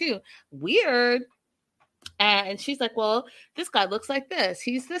his name too. Weird. And she's like, well, this guy looks like this.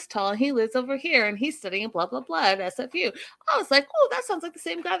 He's this tall and he lives over here and he's studying blah, blah, blah at SFU. I was like, oh, that sounds like the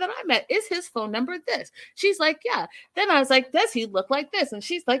same guy that I met. Is his phone number this? She's like, yeah. Then I was like, does he look like this? And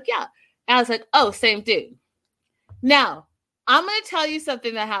she's like, yeah. And I was like, oh, same dude. Now, I'm going to tell you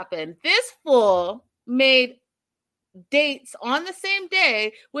something that happened. This fool made dates on the same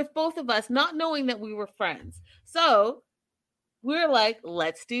day with both of us, not knowing that we were friends. So we're like,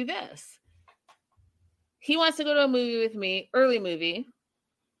 let's do this. He wants to go to a movie with me, early movie,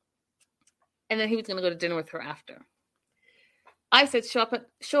 and then he was going to go to dinner with her after. I said,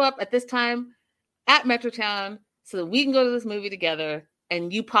 show up at this time at Metrotown so that we can go to this movie together,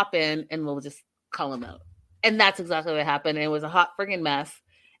 and you pop in, and we'll just call him out. And that's exactly what happened. And it was a hot friggin' mess.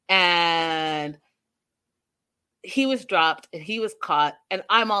 And he was dropped, and he was caught, and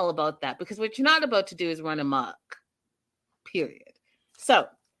I'm all about that, because what you're not about to do is run amok, period. So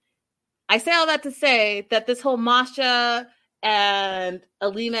I say all that to say that this whole Masha and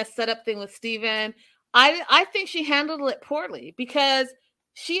Alina setup thing with Steven, I think she handled it poorly, because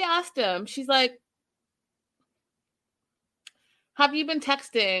she asked him, she's like, have you been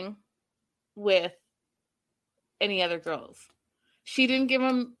texting with any other girls? She didn't give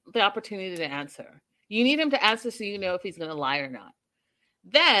him the opportunity to answer. You need him to answer so you know if he's going to lie or not.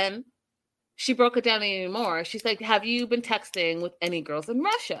 Then she broke it down even more. She's like, have you been texting with any girls in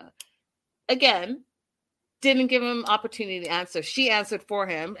Russia? Again, didn't give him opportunity to answer. She answered for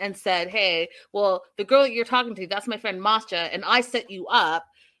him and said, hey, well, the girl that you're talking to, that's my friend Masha, and I set you up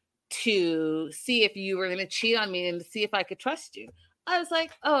to see if you were going to cheat on me and to see if I could trust you. I was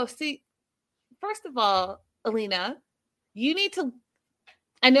like, oh, see, first of all, Alina, you need to,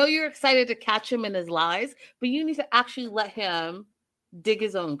 I know you're excited to catch him in his lies, but you need to actually let him dig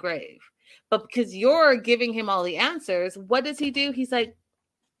his own grave. But because you're giving him all the answers, what does he do? He's like,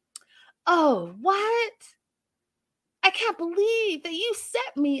 oh, what? I can't believe that you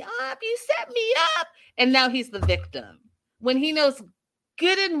set me up. You set me up. And now he's the victim when he knows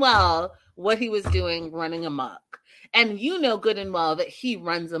good and well what he was doing, running amok. And you know good and well that he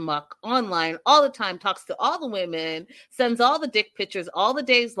runs amok online all the time, talks to all the women, sends all the dick pictures all the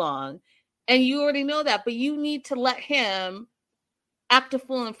days long. And you already know that, but you need to let him act a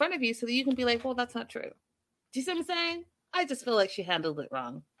fool in front of you so that you can be like, well, that's not true. Do you see what I'm saying? I just feel like she handled it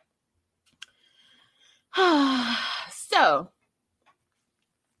wrong. So,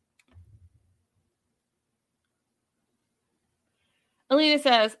 Alina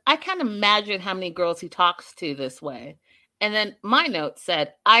says, I can't imagine how many girls he talks to this way. And then my note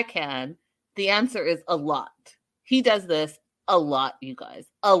said, I can. The answer is a lot. He does this a lot, you guys.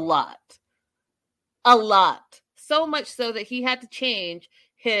 A lot. A lot. So much so that he had to change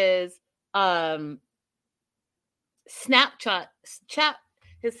his Snapchat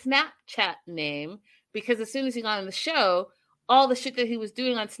name, because as soon as he got on the show, all the shit that he was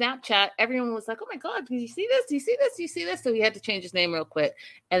doing on Snapchat, everyone was like, oh my God, did you see this? Do you see this? Do you see this? So he had to change his name real quick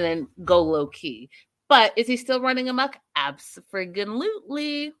and then go low key. But is he still running amok?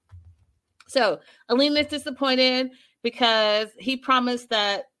 Abso-friggin-lutely. So Alina's disappointed because he promised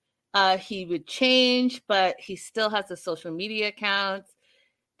that he would change, but he still has the social media accounts.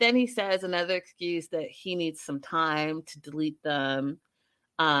 Then he says another excuse that he needs some time to delete them.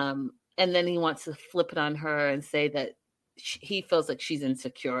 And then he wants to flip it on her and say that he feels like she's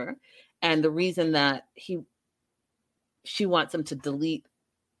insecure. And the reason that she wants him to delete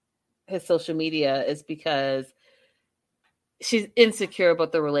his social media is because she's insecure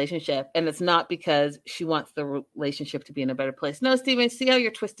about the relationship. And it's not because she wants the relationship to be in a better place. No, Steven, see how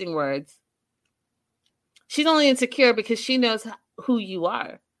you're twisting words? She's only insecure because she knows who you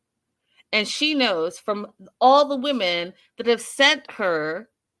are. And she knows from all the women that have sent her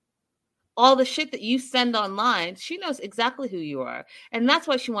all the shit that you send online, she knows exactly who you are. And that's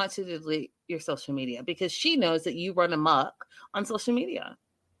why she wants to delete your social media, because she knows that you run amok on social media.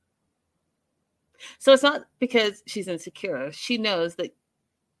 So it's not because she's insecure. She knows that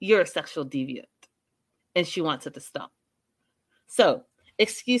you're a sexual deviant and she wants it to stop. So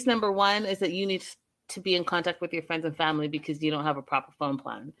excuse number one is that you need to be in contact with your friends and family because you don't have a proper phone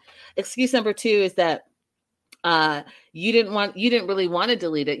plan. Excuse number two is that you didn't really want to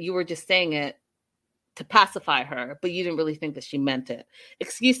delete it. You were just saying it to pacify her, but you didn't really think that she meant it.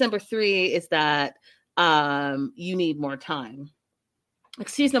 Excuse number three is that you need more time.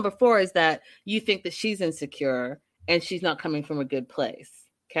 Excuse number four is that you think that she's insecure and she's not coming from a good place.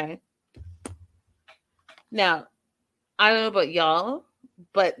 Okay. Now, I don't know about y'all,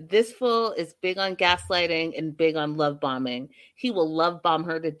 but this fool is big on gaslighting and big on love bombing. He will love bomb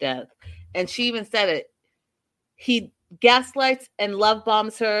her to death. And she even said it. He gaslights and love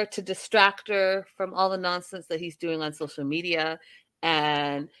bombs her to distract her from all the nonsense that he's doing on social media.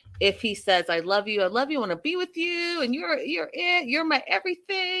 And if he says, I love you, I want to be with you, and you're it, you're my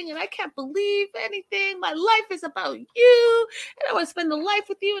everything, and I can't believe anything. My life is about you, and I want to spend the life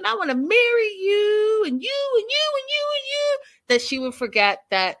with you, and I want to marry you, and you, and you, and you, and you, that she would forget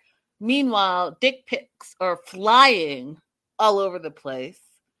that meanwhile, dick pics are flying all over the place.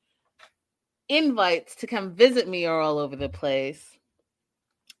 Invites to come visit me are all over the place.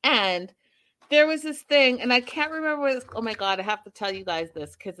 And there was this thing, and I can't remember what it's, oh my God, I have to tell you guys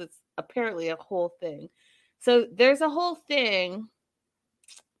this because it's apparently a whole thing. So there's a whole thing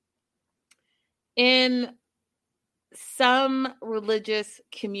in some religious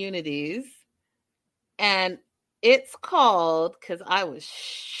communities, and it's called, because I was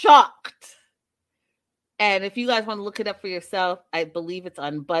shocked. And if you guys want to look it up for yourself, I believe it's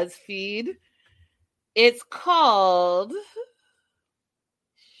on BuzzFeed. It's called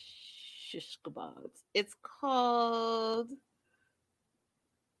shish kebabs. It's called,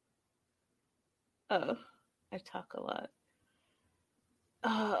 oh, I talk a lot.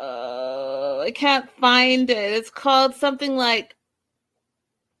 Oh, I can't find it. It's called something like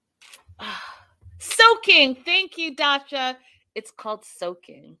soaking. Thank you, Dasha. It's called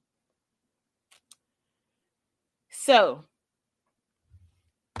soaking. So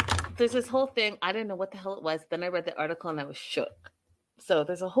there's this whole thing. I didn't know what the hell it was. Then I read the article and I was shook. So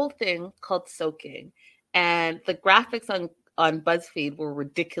there's a whole thing called soaking. And the graphics on BuzzFeed were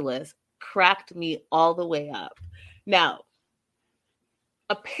ridiculous. Cracked me all the way up. Now,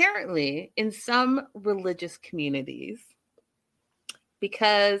 apparently in some religious communities,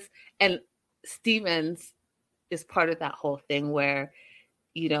 because, and Stevens is part of that whole thing where,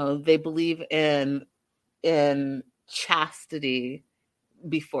 you know, they believe in chastity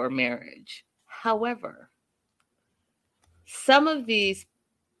before marriage. However, some of these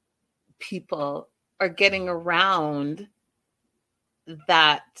people are getting around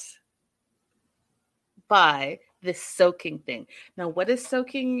that by this soaking thing. Now, what is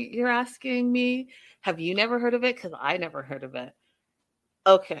soaking, you're asking me? Have you never heard of it? Because I never heard of it.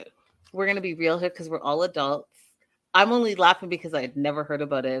 Okay, we're going to be real here because we're all adults. I'm only laughing because I had never heard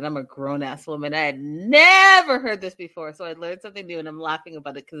about it, and I'm a grown-ass woman. I had never heard this before, so I learned something new, and I'm laughing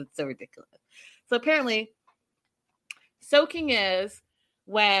about it because it's so ridiculous. So apparently, soaking is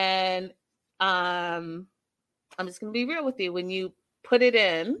when, I'm just going to be real with you, when you put it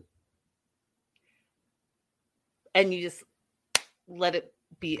in, and you just let it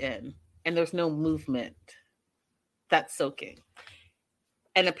be in, and there's no movement. That's soaking.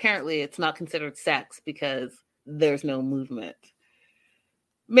 And apparently, it's not considered sex because there's no movement.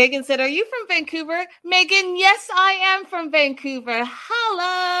 Megan said, are you from Vancouver? Megan, yes, I am from Vancouver.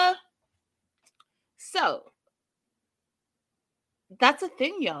 Holla. So that's a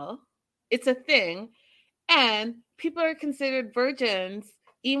thing, y'all. It's a thing. And people are considered virgins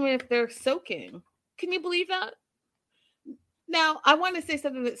even if they're soaking. Can you believe that? Now, I want to say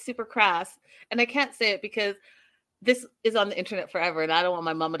something that's super crass, and I can't say it because this is on the internet forever, and I don't want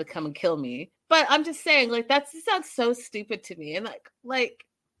my mama to come and kill me. But I'm just saying, like, that sounds so stupid to me. And like,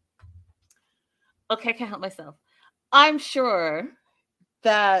 okay, I can't help myself. I'm sure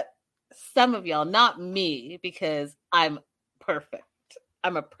that some of y'all, not me, because I'm perfect.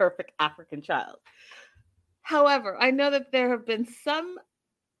 I'm a perfect African child. However, I know that there have been some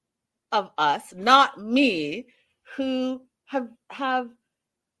of us, not me, who have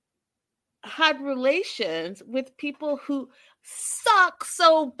had relations with people who suck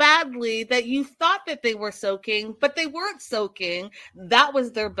so badly that you thought that they were soaking, but they weren't soaking. That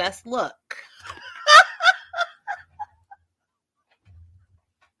was their best look.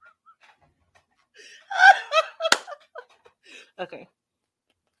 Okay.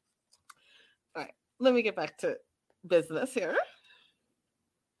 All right. Let me get back to business here.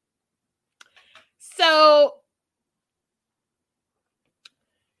 So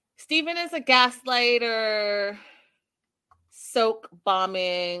Stephen is a gaslighter, soak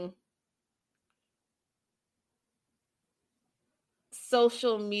bombing,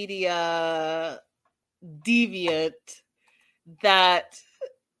 social media deviant that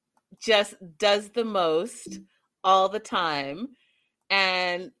just does the most all the time.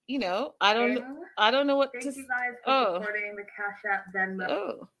 And you know, I don't know what Thank to. You guys for supporting the Cash App Venmo.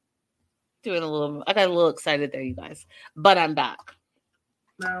 Oh, I got a little excited there, you guys. But I'm back.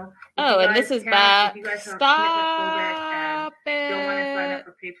 No. Oh, and this is back. If you guys have Stop and don't want to sign up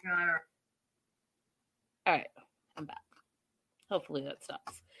for Patreon All right, I'm back. Hopefully that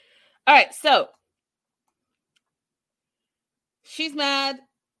stops. All right, so she's mad.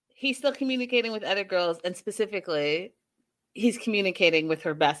 He's still communicating with other girls, and specifically, he's communicating with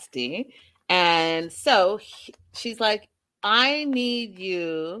her bestie. And so she's like, I need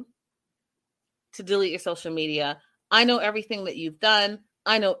you to delete your social media. I know everything that you've done.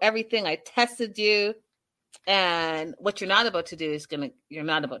 I know everything. I tested you. And what you're not about to do is you're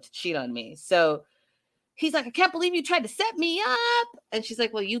not about to cheat on me. So he's like, I can't believe you tried to set me up. And she's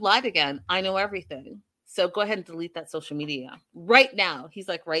like, well, you lied again. I know everything. So go ahead and delete that social media right now. He's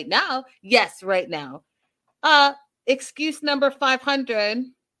like, right now? Yes, right now. Excuse number 500.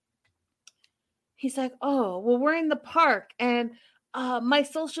 He's like, oh, well, we're in the park and my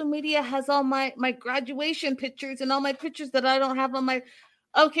social media has all my graduation pictures and all my pictures that I don't have on my.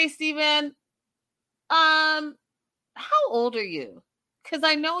 Okay, Steven, how old are you? Because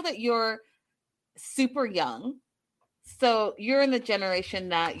I know that you're super young. So you're in the generation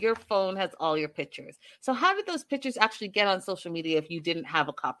that your phone has all your pictures. So how did those pictures actually get on social media if you didn't have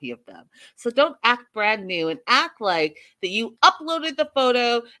a copy of them? So don't act brand new and act like that you uploaded the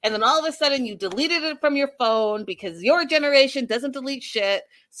photo and then all of a sudden you deleted it from your phone because your generation doesn't delete shit.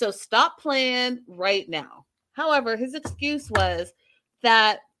 So stop playing right now. However, his excuse was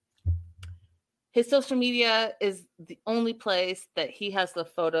that his social media is the only place that he has the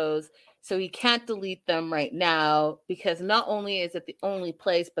photos, so he can't delete them right now because not only is it the only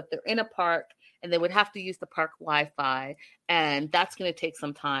place, but they're in a park and they would have to use the park Wi-Fi, and that's going to take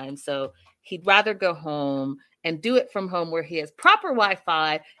some time. So he'd rather go home and do it from home where he has proper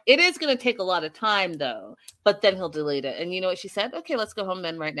Wi-Fi. It is going to take a lot of time, though, but then he'll delete it. And you know what she said? Okay, let's go home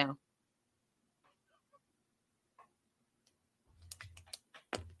then right now.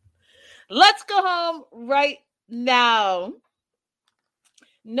 Let's go home right now.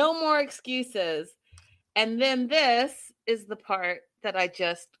 No more excuses. And then this is the part that I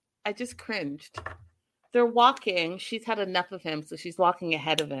just cringed. They're walking. She's had enough of him, so she's walking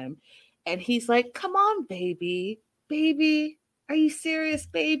ahead of him. And he's like, come on, baby. Baby. Are you serious,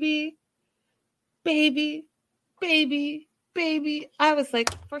 baby? Baby. Baby. Baby. I was like,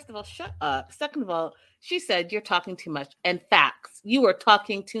 first of all, shut up. Second of all, she said, you're talking too much. And facts. You are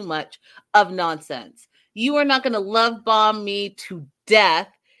talking too much of nonsense. You are not going to love bomb me to death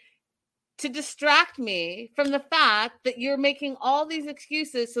to distract me from the fact that you're making all these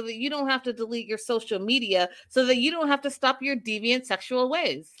excuses so that you don't have to delete your social media, so that you don't have to stop your deviant sexual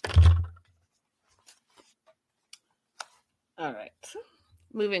ways. All right.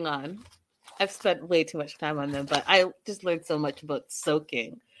 Moving on. I've spent way too much time on them, but I just learned so much about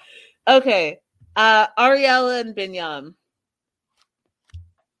soaking. Okay. Ariella and Binyam.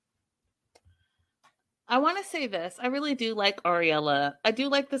 I want to say this. I really do like Ariella. I do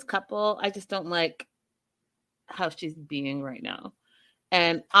like this couple. I just don't like how she's being right now.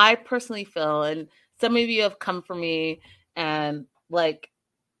 And I personally feel, and some of you have come for me and like,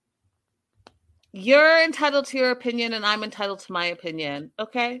 you're entitled to your opinion and I'm entitled to my opinion.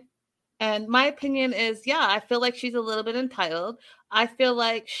 Okay. And my opinion is, yeah, I feel like she's a little bit entitled. I feel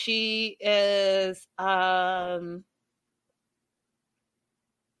like she is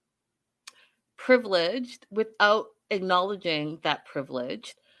privileged without acknowledging that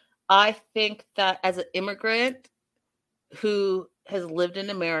privilege. I think that as an immigrant who has lived in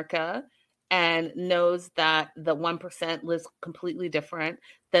America and knows that the 1% lives completely different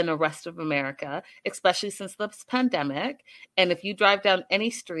than the rest of America, especially since this pandemic. And if you drive down any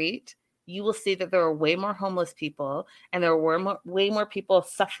street, you will see that there are way more homeless people and there are way more people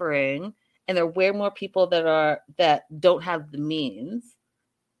suffering, and there are way more people that don't have the means.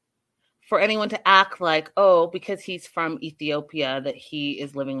 For anyone to act like, oh, because he's from Ethiopia, that he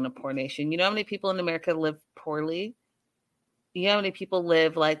is living in a poor nation. You know how many people in America live poorly? You know how many people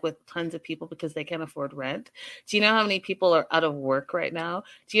live like with tons of people because they can't afford rent? Do you know how many people are out of work right now?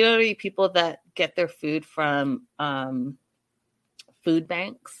 Do you know how many people that get their food from food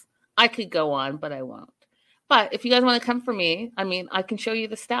banks? I could go on, but I won't. But if you guys want to come for me, I mean, I can show you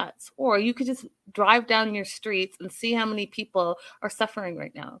the stats. Or you could just drive down your streets and see how many people are suffering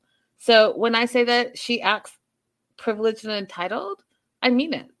right now. So when I say that she acts privileged and entitled, I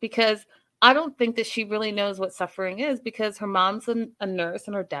mean it, because I don't think that she really knows what suffering is, because her mom's a nurse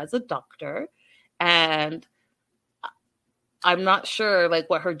and her dad's a doctor. And I'm not sure like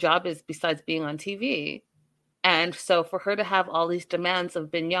what her job is besides being on TV. And so for her to have all these demands of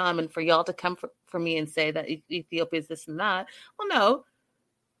Binyam and for y'all to come for me and say that Ethiopia is this and that, well, no.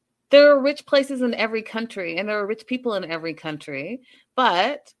 There are rich places in every country and there are rich people in every country.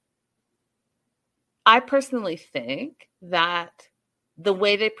 But I personally think that the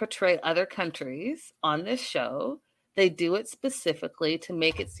way they portray other countries on this show, they do it specifically to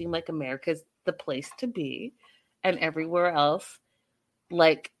make it seem like America's the place to be, and everywhere else,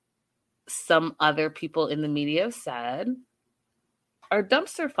 like some other people in the media have said, are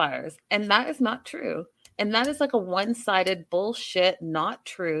dumpster fires. And that is not true. And that is like a one-sided bullshit, not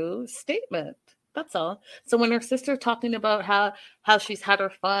true statement. That's all. So when her sister's talking about how she's had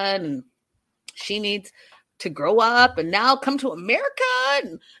her fun and she needs to grow up and now come to America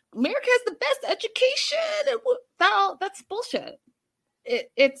and America has the best education, and that's bullshit.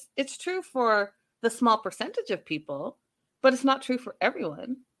 It's true for the small percentage of people, but it's not true for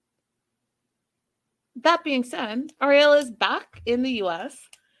everyone. That being said, Ariella is back in the U.S.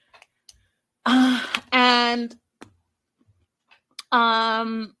 And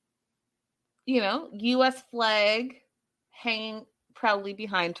U.S. flag hanging proudly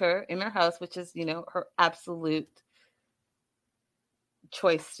behind her in her house, which is, her absolute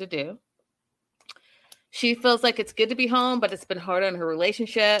choice to do. She feels like it's good to be home, but it's been hard on her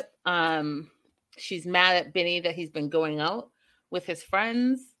relationship. She's mad at Benny that he's been going out with his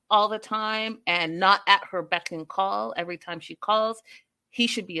friends all the time and not at her beck and call every time she calls. He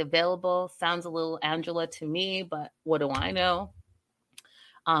should be available. Sounds a little Angela to me, but what do I know?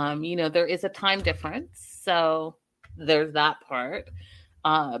 There is a time difference, so there's that part.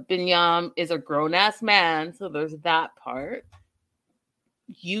 Binyam is a grown-ass man, so there's that part.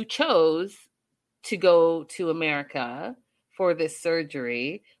 You chose to go to America for this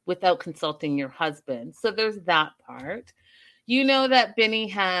surgery without consulting your husband, so there's that part. You know that Benny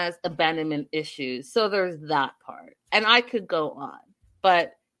has abandonment issues, so there's that part. And I could go on,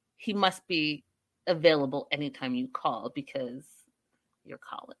 but he must be available anytime you call because you're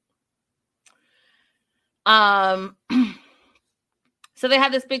calling. So they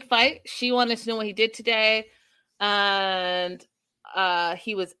had this big fight. She wanted to know what he did today, and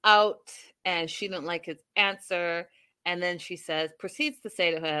he was out, and she didn't like his answer. And then she proceeds to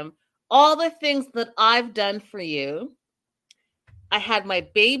say to him, all the things that I've done for you. I had my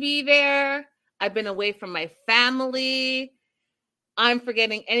baby there. I've been away from my family. I'm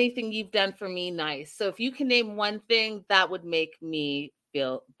forgetting anything you've done for me nice. So if you can name one thing, that would make me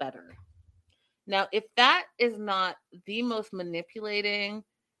feel better. Now, if that is not the most manipulating,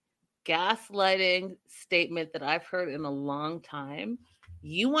 gaslighting statement that I've heard in a long time,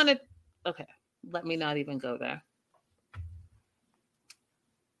 you want to... Okay, let me not even go there.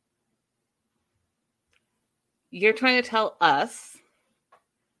 You're trying to tell us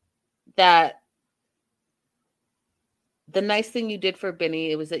that the nice thing you did for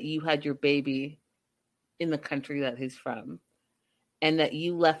Benny, it was that you had your baby in the country that he's from, and that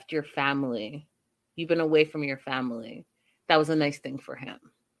you left your family. You've been away from your family. That was a nice thing for him.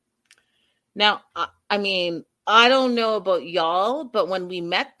 Now, I mean, I don't know about y'all, but when we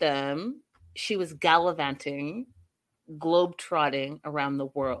met them, she was gallivanting, globetrotting around the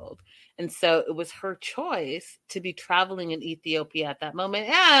world. And so it was her choice to be traveling in Ethiopia at that moment.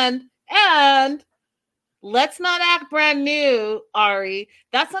 And let's not act brand new, Ari.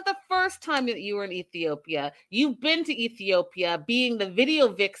 That's not the first time that you were in Ethiopia. You've been to Ethiopia being the video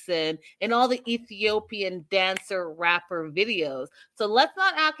vixen in all the Ethiopian dancer rapper videos. So let's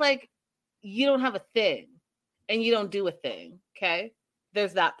not act like you don't have a thing and you don't do a thing, okay?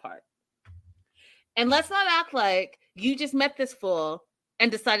 There's that part. And let's not act like you just met this fool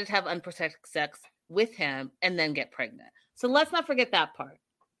and decided to have unprotected sex with him and then get pregnant. So let's not forget that part.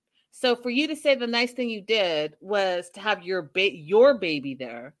 So for you to say the nice thing you did was to have your baby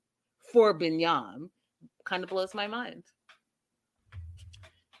there for Binyam kind of blows my mind.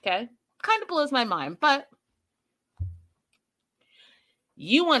 Okay? Kind of blows my mind. But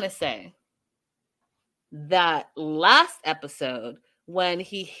you want to say that last episode when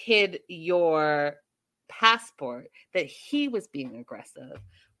he hid your passport, that he was being aggressive.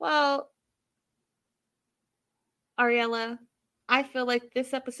 Well, Ariella, I feel like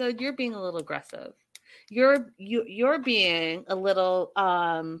this episode you're being a little aggressive. You're being a little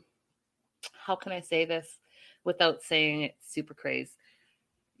how can I say this without saying it super crazy?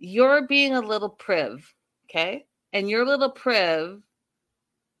 You're being a little priv, okay? And your little priv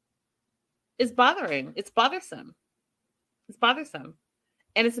is bothering. It's bothersome. It's bothersome.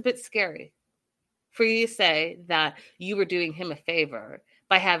 And it's a bit scary for you to say that you were doing him a favor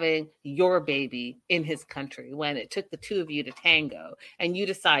by having your baby in his country when it took the two of you to tango and you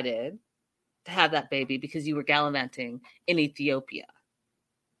decided to have that baby because you were gallivanting in Ethiopia.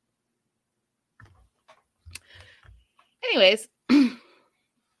 Anyways,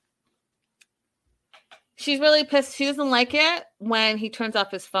 she's really pissed. She doesn't like it when he turns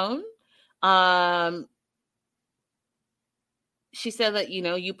off his phone. she said that,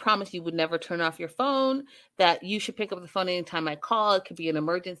 you promised you would never turn off your phone, that you should pick up the phone anytime I call. It could be an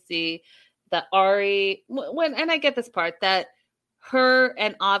emergency. That Ari, and I get this part, that her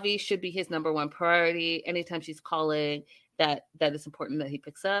and Avi should be his number one priority. Anytime she's calling, that it's important that he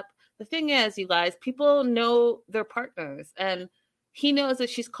picks up. The thing is, you guys, people know their partners, and he knows that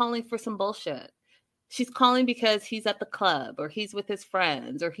she's calling for some bullshit. She's calling because he's at the club, or he's with his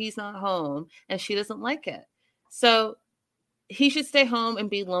friends, or he's not home, and she doesn't like it. So he should stay home and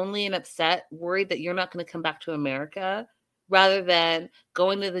be lonely and upset, worried that you're not going to come back to America, rather than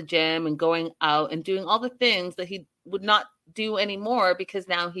going to the gym and going out and doing all the things that he would not do anymore because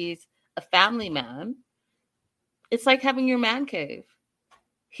now he's a family man. It's like having your man cave.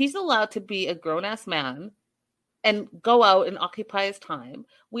 He's allowed to be a grown-ass man and go out and occupy his time.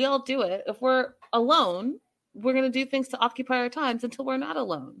 We all do it. If we're alone, we're going to do things to occupy our times until we're not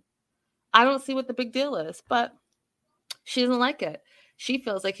alone. I don't see what the big deal is, but she doesn't like it. She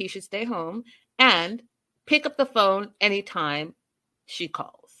feels like he should stay home and pick up the phone anytime she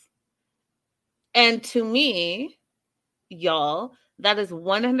calls. And to me, y'all, that is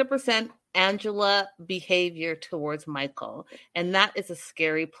 100% Angela behavior towards Michael. And that is a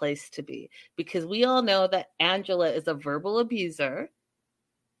scary place to be, because we all know that Angela is a verbal abuser.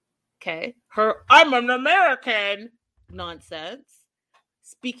 Okay. Her "I'm an American" nonsense,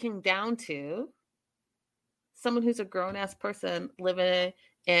 speaking down to someone who's a grown-ass person living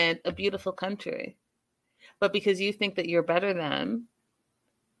in a beautiful country. But because you think that you're better than,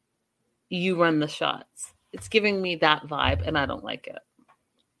 you run the shots. It's giving me that vibe, and I don't like it.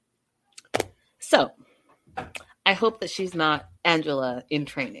 So I hope that she's not Angela in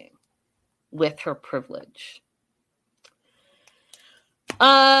training with her privilege.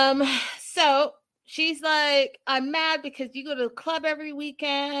 So she's like, I'm mad because you go to the club every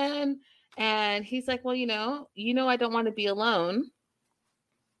weekend. And he's like, well, I don't want to be alone.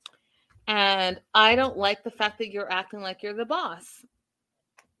 And I don't like the fact that you're acting like you're the boss.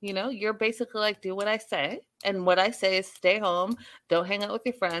 You're basically like, do what I say. And what I say is stay home, don't hang out with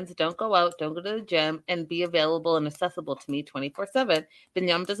your friends, don't go out, don't go to the gym, and be available and accessible to me 24/7.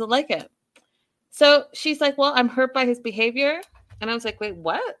 Binyam doesn't like it. So she's like, well, I'm hurt by his behavior. And I was like, wait,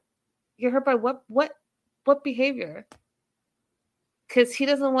 what? You're hurt by what behavior? Because he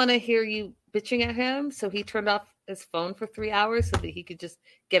doesn't want to hear you bitching at him. So he turned off his phone for 3 hours so that he could just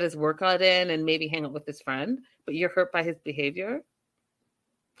get his workout in and maybe hang out with his friend. But you're hurt by his behavior.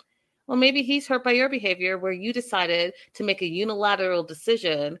 Well, maybe he's hurt by your behavior, where you decided to make a unilateral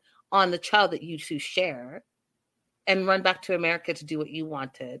decision on the child that you two share and run back to America to do what you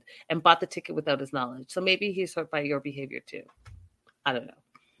wanted and bought the ticket without his knowledge. So maybe he's hurt by your behavior too. I don't know.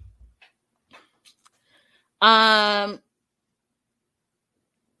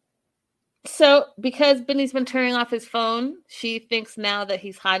 So because Benny's been turning off his phone, she thinks now that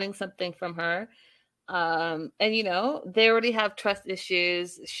he's hiding something from her. And they already have trust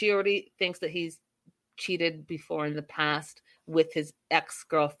issues. She already thinks that he's cheated before in the past with his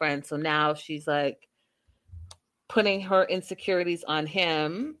ex-girlfriend. So now she's like putting her insecurities on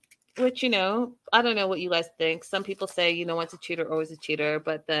him, which, I don't know what you guys think. Some people say, once a cheater, always a cheater.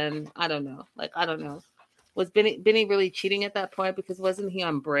 But then I don't know. I don't know. Was Benny really cheating at that point? Because wasn't he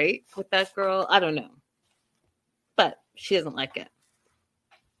on break with that girl? I don't know. But she doesn't like it.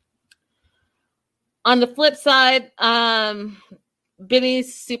 On the flip side,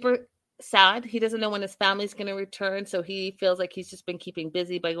 Benny's super sad. He doesn't know when his family's going to return. So he feels like he's just been keeping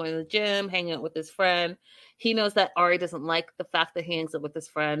busy by going to the gym, hanging out with his friend. He knows that Ari doesn't like the fact that he hangs out with his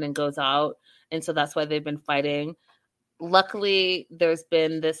friend and goes out. And so that's why they've been fighting. Luckily, there's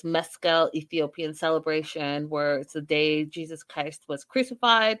been this Mescal Ethiopian celebration where it's the day Jesus Christ was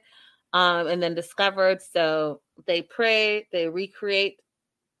crucified and then discovered. So they pray, they recreate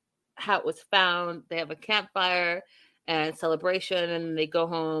how it was found. They have a campfire and celebration, and they go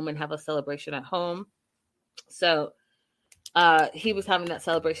home and have a celebration at home. So he was having that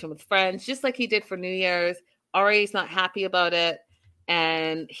celebration with friends, just like he did for New Year's. Ari's not happy about it.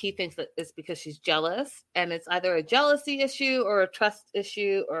 And he thinks that it's because she's jealous, and it's either a jealousy issue or a trust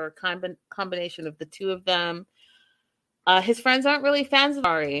issue or a combination of the two of them. His friends aren't really fans of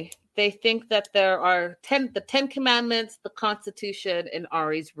Ari. They think that there are the 10 Commandments, the Constitution, and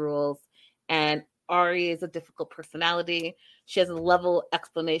Ari's rules. And Ari is a difficult personality. She has a level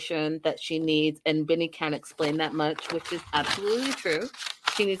explanation that she needs, and Benny can't explain that much, which is absolutely true.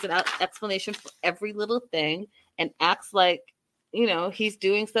 She needs an explanation for every little thing and acts like, he's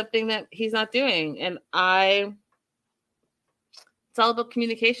doing something that he's not doing. And it's all about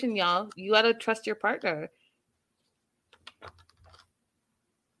communication, y'all. You got to trust your partner.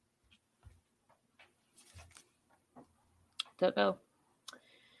 Don't know.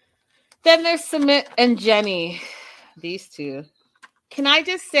 Then there's Sumit and Jenny. These two. Can I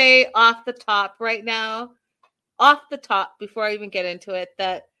just say off the top right now, before I even get into it,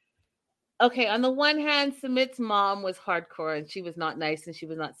 that, okay, on the one hand, Sumit's mom was hardcore and she was not nice and she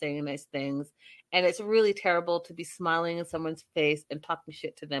was not saying nice things. And it's really terrible to be smiling in someone's face and talking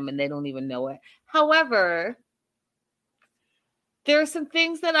shit to them and they don't even know it. However, there are some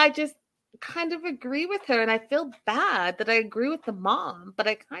things that I just kind of agree with her, and I feel bad that I agree with the mom, but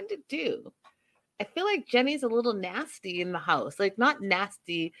I kind of do. I feel like Jenny's a little nasty in the house. Like, not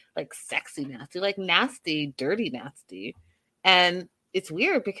nasty, like sexy nasty, like nasty, dirty nasty. And it's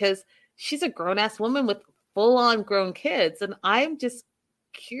weird because she's a grown-ass woman with full-on grown kids. And I'm just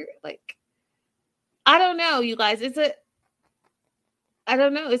curious, like, I don't know, you guys. I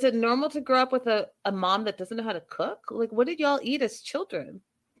don't know. Is it normal to grow up with a mom that doesn't know how to cook? Like, what did y'all eat as children?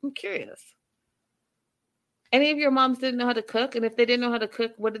 I'm curious. Any of your moms didn't know how to cook? And if they didn't know how to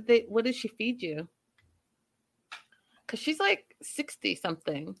cook, what did she feed you? Because she's like 60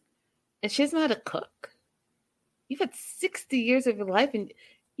 something and she doesn't know how to cook. You've had 60 years of your life and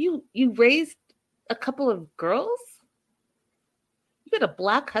you raised a couple of girls? You got a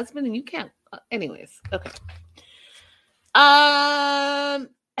black husband and you can't. Anyways, okay.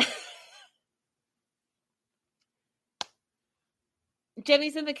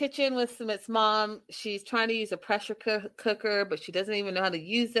 Jenny's in the kitchen with Sumit's mom. She's trying to use a pressure cooker, but she doesn't even know how to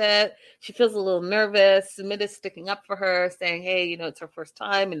use it. She feels a little nervous. Sumit is sticking up for her, saying, hey, it's her first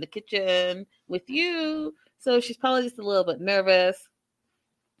time in the kitchen with you. So she's probably just a little bit nervous.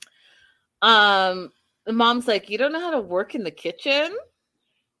 The mom's like, you don't know how to work in the kitchen?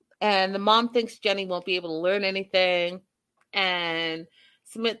 And the mom thinks Jenny won't be able to learn anything. And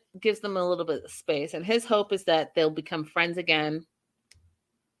Sumit gives them a little bit of space. And his hope is that they'll become friends again.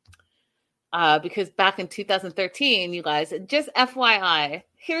 Because back in 2013, you guys, just FYI,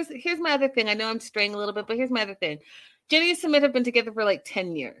 here's my other thing. I know I'm straying a little bit, but here's my other thing. Jenny and Sumit have been together for like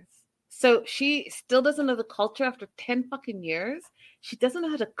 10 years. So she still doesn't know the culture after 10 fucking years. She doesn't know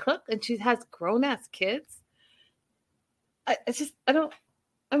how to cook and she has grown ass kids.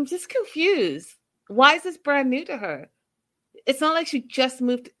 I'm just confused. Why is this brand new to her? It's not like she just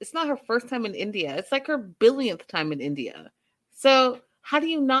moved. It's not her first time in India. It's like her billionth time in India. So how do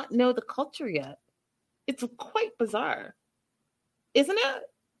you not know the culture yet? It's quite bizarre. Isn't it?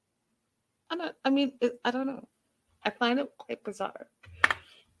 I don't know. I find it quite bizarre.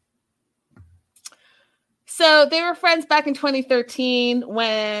 So they were friends back in 2013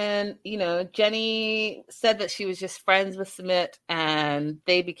 when, Jenny said that she was just friends with Sumit and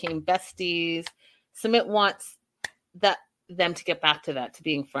they became besties. Sumit wants them to get back to that, to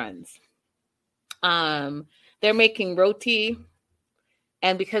being friends. They're making roti.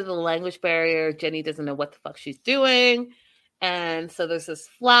 And because of the language barrier, Jenny doesn't know what the fuck she's doing. And so there's this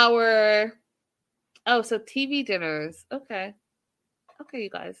flour. Oh, so TV dinners. Okay. Okay, you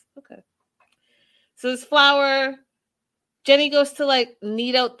guys. Okay. So there's flour. Jenny goes to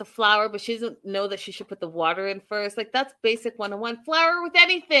knead out the flour, but she doesn't know that she should put the water in first. That's basic 101. Flour with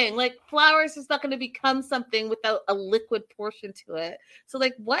anything. Flour is just not going to become something without a liquid portion to it. So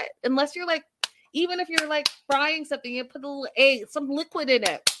what? Unless you're even if you're frying something, you put a little egg, some liquid in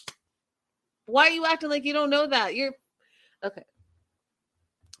it. Why are you acting like you don't know that? You're okay.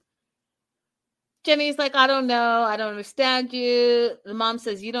 Jenny's like, I don't know. I don't understand you. The mom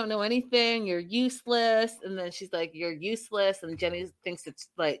says, you don't know anything. You're useless. And then she's like, you're useless. And Jenny thinks it's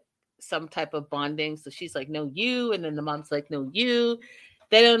some type of bonding. So she's like, no, you. And then the mom's like, no, you.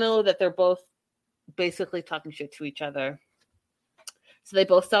 They don't know that they're both basically talking shit to each other. So they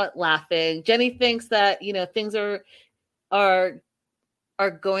both start laughing. Jenny thinks that, things are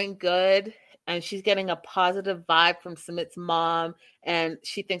going good. And she's getting a positive vibe from Sumit's mom. And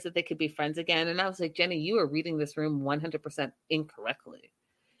she thinks that they could be friends again. And I was like, Jenny, you are reading this room 100% incorrectly.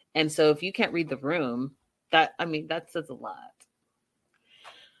 And so if you can't read the room, that says a lot.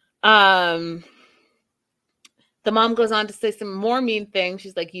 The mom goes on to say some more mean things.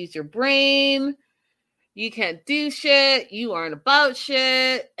 She's like, use your brain. You can't do shit. You aren't about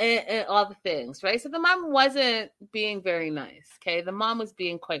shit. And all the things, right? So the mom wasn't being very nice, okay? The mom was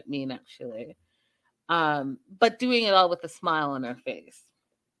being quite mean, actually. But doing it all with a smile on her face,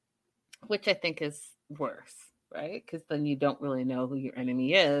 which I think is worse, right? Because then you don't really know who your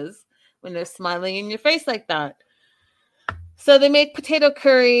enemy is when they're smiling in your face like that. So they make potato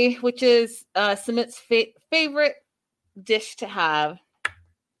curry, which is Sumit's favorite dish to have.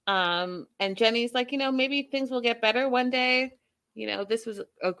 And Jenny's like, maybe things will get better one day. This was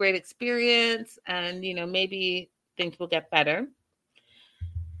a great experience and, maybe things will get better.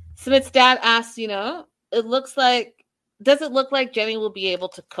 Sumit's dad asks, it looks like does it look like Jenny will be able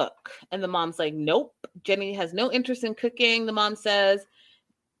to cook? And the mom's like, nope. Jenny has no interest in cooking. The mom says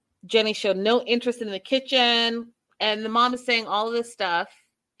Jenny showed no interest in the kitchen. And the mom is saying all of this stuff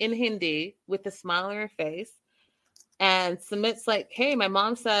in Hindi with a smile on her face. And Sumit's like, hey, my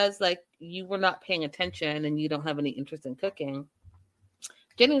mom says, like, you were not paying attention and you don't have any interest in cooking.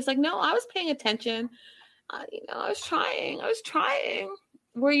 Jenny was like, no, I was paying attention. I was trying.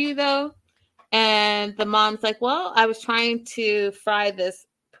 Were you, though? And the mom's like, well, I was trying to fry this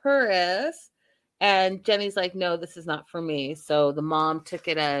puris. And Jenny's like, no, this is not for me. So the mom took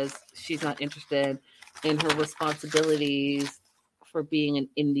it as she's not interested in her responsibilities for being an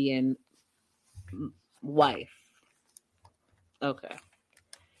Indian wife. Okay.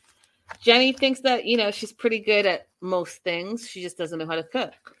 Jenny thinks that, she's pretty good at most things. She just doesn't know how to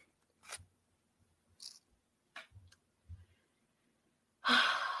cook.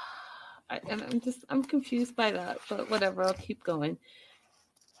 I'm confused by that, but whatever. I'll keep going.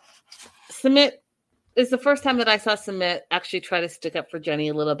 Sumit is the first time that I saw Sumit actually try to stick up for Jenny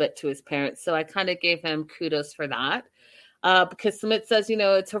a little bit to his parents. So I kind of gave him kudos for that. Because Sumit says,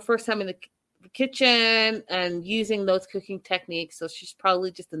 it's her first time in the kitchen and using those cooking techniques. So she's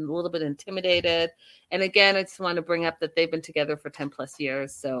probably just a little bit intimidated. And again, I just want to bring up that they've been together for 10 plus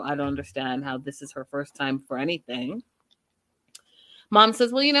years. So I don't understand how this is her first time for anything. Mom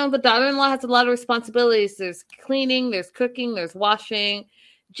says, well, the daughter-in-law has a lot of responsibilities. There's cleaning, there's cooking, there's washing.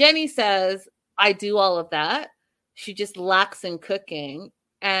 Jenny says, I do all of that. She just lacks in cooking.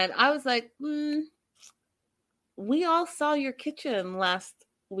 And I was like, we all saw your kitchen last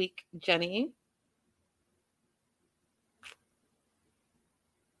week, Jenny.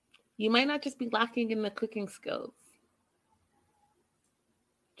 You might not just be lacking in the cooking skills.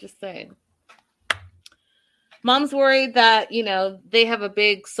 Just saying. Mom's worried that, they have a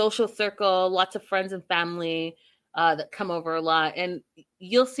big social circle, lots of friends and family that come over a lot. And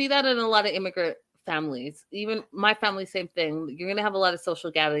you'll see that in a lot of immigrant families. Even my family, same thing. You're going to have a lot of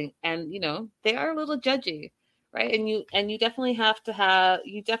social gathering and, they are a little judgy, right? And you definitely have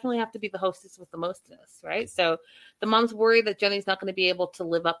to be the hostess with the mostess, right? So the mom's worried that Jenny's not going to be able to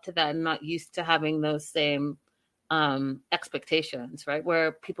live up to that and not used to having those same expectations, right?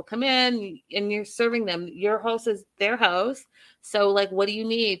 Where people come in and you're serving them. Your host is their host. So like, what do you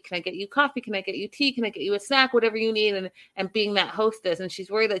need? Can I get you coffee? Can I get you tea? Can I get you a snack? Whatever you need. And being that hostess. And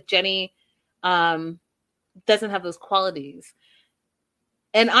she's worried that Jenny doesn't have those qualities.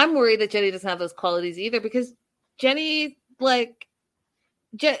 And I'm worried that Jenny doesn't have those qualities either because Jenny, I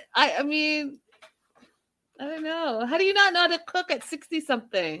mean, I don't know. How do you not know how to cook at 60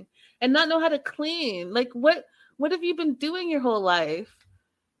 something and not know how to clean? Like what have you been doing your whole life?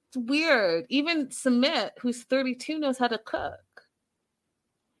 It's weird. Even Sumit, who's 32, knows how to cook.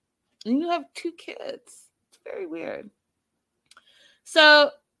 And you have 2 kids. It's very weird. So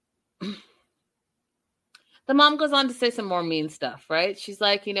the mom goes on to say some more mean stuff, right? She's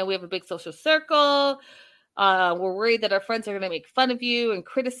like, we have a big social circle. We're worried that our friends are going to make fun of you and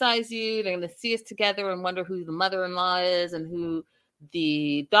criticize you. They're going to see us together and wonder who the mother-in-law is and who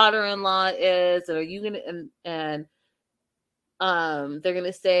the daughter-in-law is. And are you going to, and they're going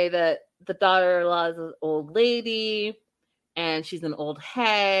to say that the daughter-in-law is an old lady and she's an old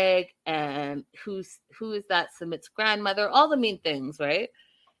hag. And who is that? Sumit's grandmother, all the mean things, right?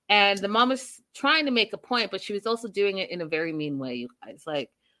 And the mom was trying to make a point, but she was also doing it in a very mean way, you guys. Like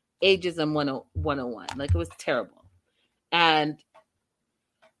ageism 101. Like it was terrible. And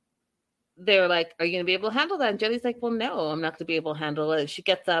they're like, are you going to be able to handle that? And Jenny's like, well, no, I'm not going to be able to handle it. She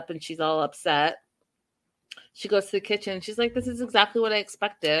gets up and she's all upset. She goes to the kitchen. She's like, this is exactly what I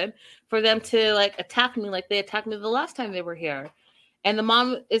expected for them to like attack me like they attacked me the last time they were here. And the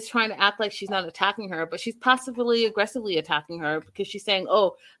mom is trying to act like she's not attacking her, but she's passively aggressively attacking her because she's saying,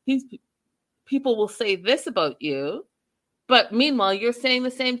 oh, these people will say this about you. But meanwhile, you're saying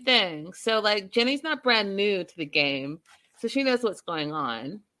the same thing. So like Jenny's not brand new to the game. So she knows what's going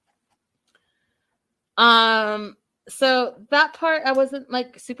on. So that part I wasn't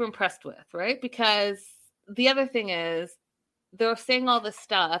like super impressed with, right? Because the other thing is they're saying all this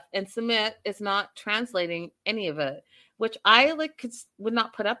stuff and Sumit is not translating any of it, which I would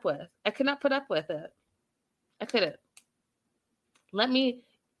not put up with. I could not put up with it. I couldn't. Let me,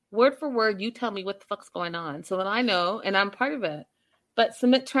 word for word, you tell me what the fuck's going on so that I know and I'm part of it. But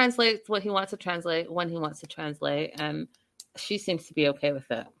Sumit translates what he wants to translate when he wants to translate, and she seems to be okay with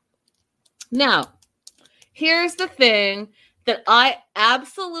it. Now, here's the thing that I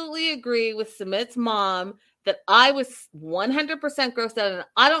absolutely agree with Sumit's mom that I was 100% grossed out. And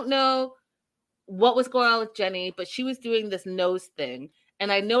I don't know what was going on with Jenny, but she was doing this nose thing.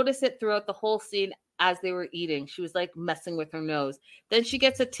 And I noticed it throughout the whole scene as they were eating. She was like messing with her nose. Then she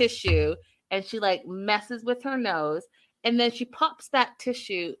gets a tissue and she like messes with her nose. And then she pops that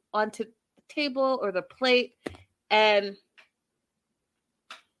tissue onto the table or the plate. And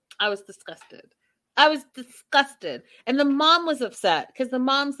I was disgusted. And the mom was upset because the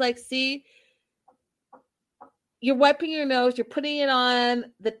mom's like, see, you're wiping your nose, you're putting it on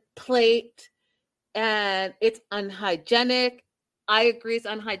the plate, and it's unhygienic. I agree it's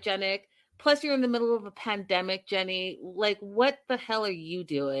unhygienic. Plus, you're in the middle of a pandemic, Jenny. Like, what the hell are you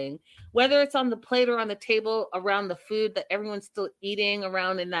doing? Whether it's on the plate or on the table around the food that everyone's still eating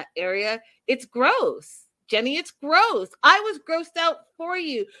around in that area, it's gross. Jenny, it's gross. I was grossed out for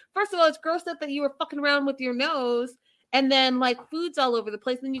you. First of all, it's grossed out that you were fucking around with your nose and then like food's all over the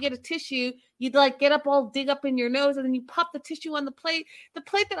place. Then you get a tissue, you'd like get up all dig up in your nose and then you pop the tissue on the plate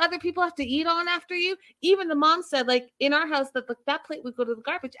that other people have to eat on after you. Even the mom said like in our house that that plate would go to the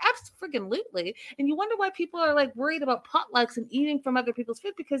garbage. Absolutely. And you wonder why people are like worried about potlucks and eating from other people's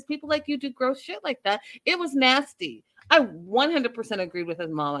food because people like you do gross shit like that. It was nasty. I 100% agreed with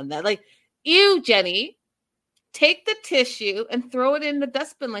his mom on that. Like, ew, Jenny. Take the tissue and throw it in the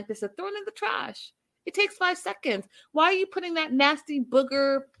dustbin like this. Or throw it in the trash. It takes 5 seconds. Why are you putting that nasty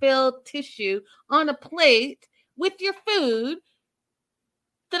booger-filled tissue on a plate with your food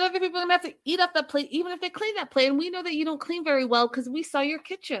that other people are going to have to eat off that plate, even if they clean that plate? And we know that you don't clean very well because we saw your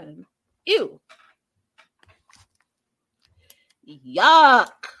kitchen. Ew.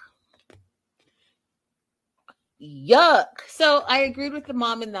 Yuck. So I agreed with the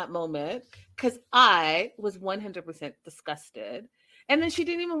mom in that moment because I was 100% disgusted. And then she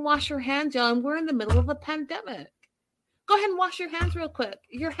didn't even wash her hands, y'all. And we're in the middle of a pandemic. Go ahead and wash your hands real quick.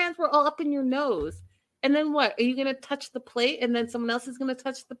 Your hands were all up in your nose. And then what? Are you going to touch the plate? And then someone else is going to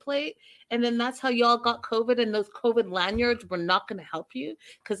touch the plate? And then that's how y'all got COVID. And those COVID lanyards were not going to help you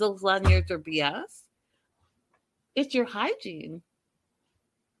because those lanyards are BS. It's your hygiene.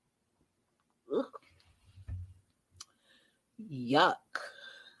 Ugh. Yuck.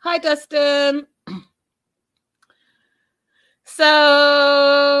 Hi, Dustin.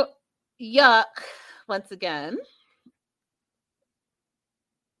 So, yuck, once again.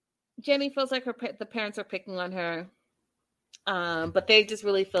 Jenny feels like the parents are picking on her, but they just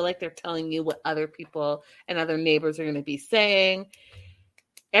really feel like they're telling you what other people and other neighbors are going to be saying.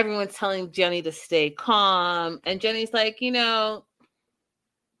 Everyone's telling Jenny to stay calm, and Jenny's like,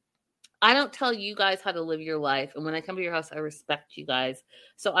 I don't tell you guys how to live your life. And when I come to your house, I respect you guys.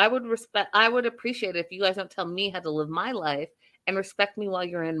 So I would appreciate it if you guys don't tell me how to live my life and respect me while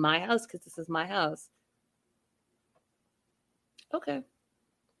you're in my house because this is my house. Okay.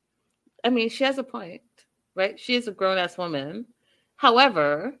 I mean, she has a point, right? She is a grown-ass woman.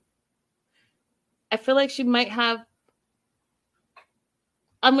 However, I feel like she might have...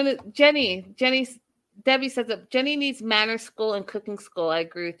 Debbie says that Jenny needs manner school and cooking school. I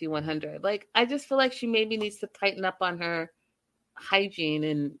agree with you 100. Like, I just feel like she maybe needs to tighten up on her hygiene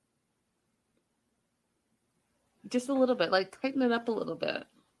and just a little bit, like tighten it up a little bit.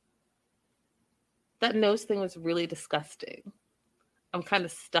 That nose thing was really disgusting. I'm kind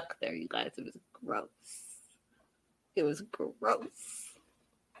of stuck there, you guys. It was gross. It was gross.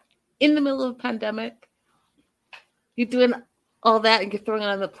 In the middle of a pandemic, you're doing all that and you're throwing it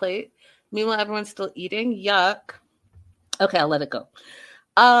on the plate. Meanwhile, everyone's still eating. Yuck. Okay, I'll let it go.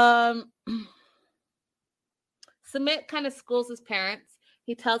 Sumit kind of schools his parents.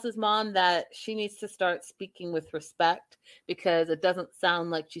 He tells his mom that she needs to start speaking with respect because it doesn't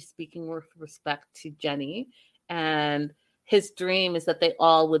sound like she's speaking with respect to Jenny. And his dream is that they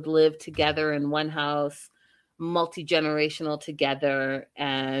all would live together in one house, multi-generational together.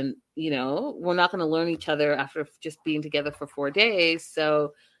 And, we're not going to learn each other after just being together for 4 days.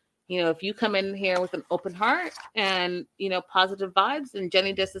 So, if you come in here with an open heart and, positive vibes and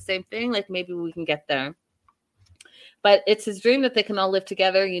Jenny does the same thing, like maybe we can get there. But it's his dream that they can all live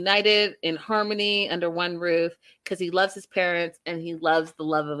together, united, in harmony, under one roof, because he loves his parents and he loves the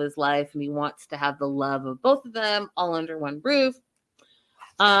love of his life and he wants to have the love of both of them all under one roof.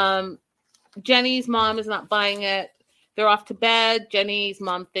 Jenny's mom is not buying it. They're off to bed. Jenny's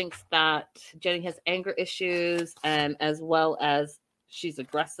mom thinks that Jenny has anger issues and as well as she's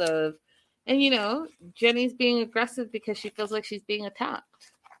aggressive. And, Jenny's being aggressive because she feels like she's being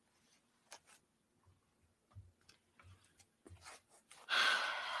attacked.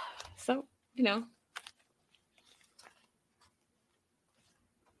 So,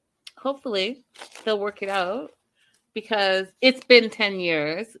 hopefully they'll work it out because it's been 10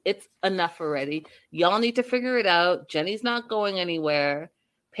 years. It's enough already. Y'all need to figure it out. Jenny's not going anywhere.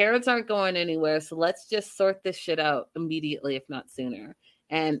 Parents aren't going anywhere. So let's just sort this shit out immediately, if not sooner.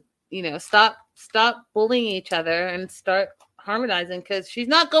 And stop bullying each other and start harmonizing, because she's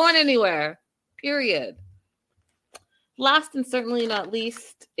not going anywhere, period. Last and certainly not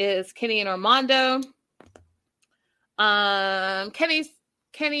least is Kenny and Armando. Kenny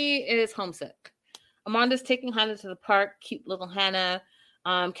is homesick. Armando's taking Hannah to the park, cute little Hannah.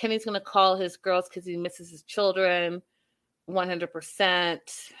 Kenny's going to call his girls because he misses his children 100%.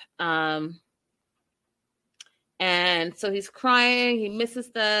 And so he's crying. He misses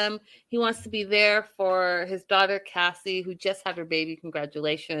them. He wants to be there for his daughter, Cassie, who just had her baby.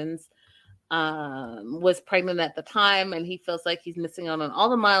 Congratulations. Was pregnant at the time, and he feels like he's missing out on all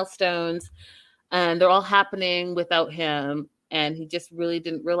the milestones, and they're all happening without him. And he just really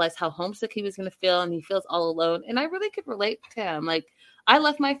didn't realize how homesick he was going to feel, and he feels all alone. And I really could relate to him. Like, I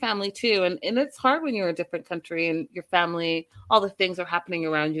left my family too, and it's hard when you're in a different country and your family, all the things are happening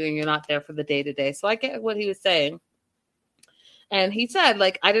around you and you're not there for the day-to-day. So I get what he was saying. And he said,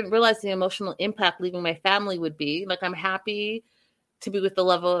 like, I didn't realize the emotional impact leaving my family would be. Like, I'm happy to be with the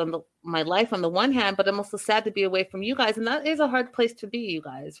love of my life on the one hand, but I'm also sad to be away from you guys. And that is a hard place to be, you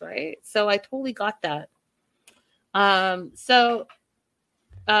guys, right? So I totally got that.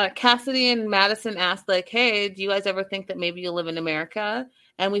 Cassidy and Madison asked, like, hey, do you guys ever think that maybe you'll live in America?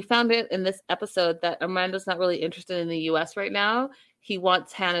 And we found it in this episode that Armando's not really interested in the U.S. right now. He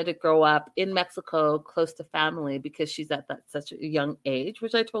wants Hannah to grow up in Mexico close to family because she's at such a young age,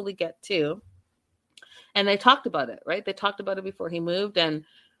 which I totally get too. And they talked about it, right? They talked about it before he moved, and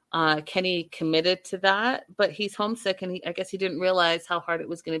Kenny committed to that, but he's homesick, and I guess he didn't realize how hard it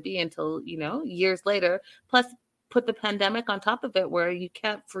was going to be until, years later. Plus, put the pandemic on top of it, where you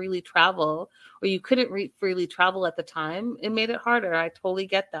can't freely travel, or you couldn't freely travel at the time. It made it harder. I totally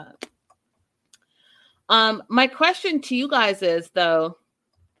get that. My question to you guys is, though,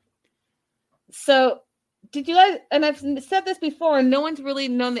 so did you guys, and I've said this before, and no one's really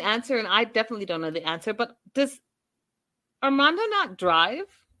known the answer, and I definitely don't know the answer, but does Armando not drive?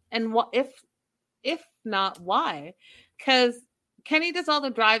 And what if not, why? Because Kenny does all the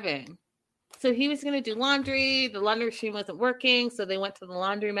driving. So he was going to do laundry. The laundry machine wasn't working, so they went to the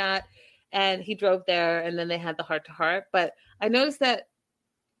laundromat, and he drove there, and then they had the heart-to-heart. But I noticed that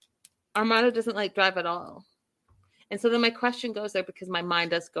Armando doesn't like drive at all. And so then my question goes there, because my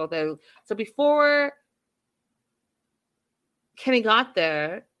mind does go there. So before Kenny got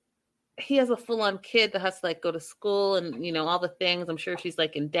there, he has a full-on kid that has to, like, go to school and, all the things. I'm sure she's,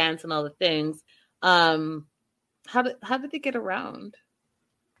 like, in dance and all the things. How did they get around?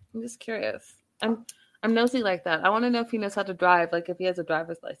 I'm just curious. I'm nosy like that. I want to know if he knows how to drive, like if he has a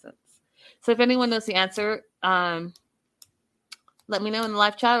driver's license. So if anyone knows the answer, let me know in the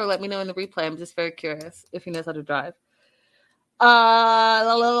live chat or let me know in the replay. I'm just very curious if he knows how to drive.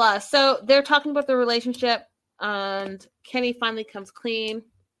 So they're talking about the relationship, and Kenny finally comes clean.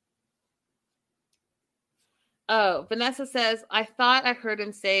 Oh, Vanessa says, I thought I heard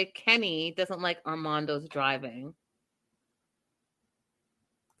him say Kenny doesn't like Armando's driving.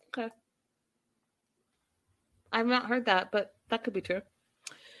 Okay. I've not heard that, but that could be true.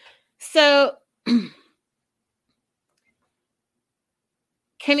 So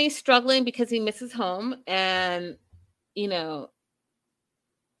Kenny's struggling because he misses home, and,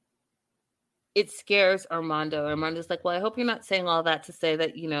 it scares Armando. Armando's like, well, I hope you're not saying all that to say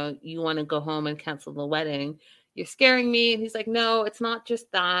that, you want to go home and cancel the wedding. You're scaring me. And he's like, no, it's not just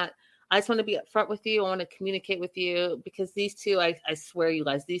that. I just want to be upfront with you. I want to communicate with you, because these two, I swear, you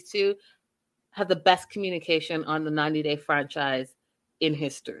guys, these two have the best communication on the 90-Day franchise in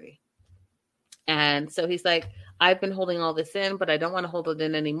history. And so he's like, I've been holding all this in, but I don't want to hold it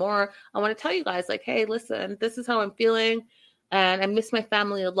in anymore. I want to tell you guys, like, hey, listen, this is how I'm feeling. And I miss my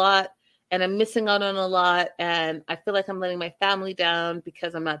family a lot. And I'm missing out on a lot. And I feel like I'm letting my family down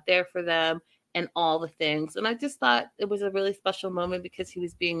because I'm not there for them and all the things. And I just thought it was a really special moment because he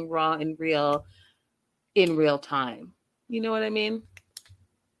was being raw and real in real time. You know what I mean?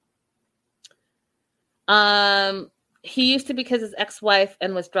 He used to, because his ex-wife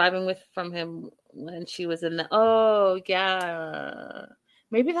and was driving from him when she was in oh, yeah.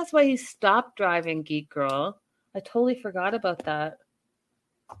 Maybe that's why he stopped driving, Geek Girl. I totally forgot about that.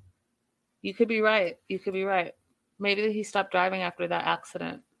 You could be right. You could be right. Maybe he stopped driving after that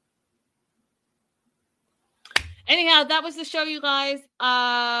accident. Anyhow, that was the show, you guys.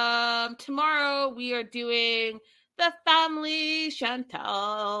 Tomorrow we are doing The Family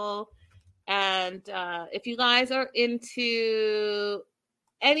Chantal. And if you guys are into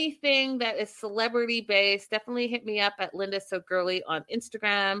anything that is celebrity based, definitely hit me up at Linda So Girly on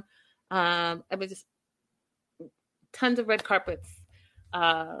Instagram. I mean, just tons of red carpets.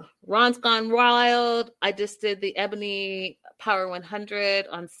 Ron's Gone Wild. I just did the Ebony Power 100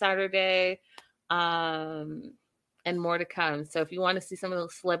 on Saturday, and more to come. So if you want to see some of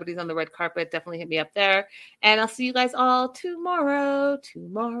those celebrities on the red carpet, definitely hit me up there. And I'll see you guys all tomorrow.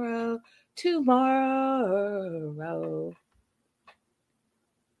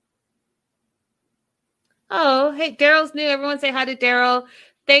 Oh, hey, Daryl's new. Everyone say hi to Daryl.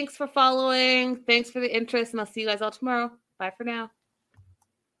 Thanks for following. Thanks for the interest, and I'll see you guys all tomorrow. Bye for now.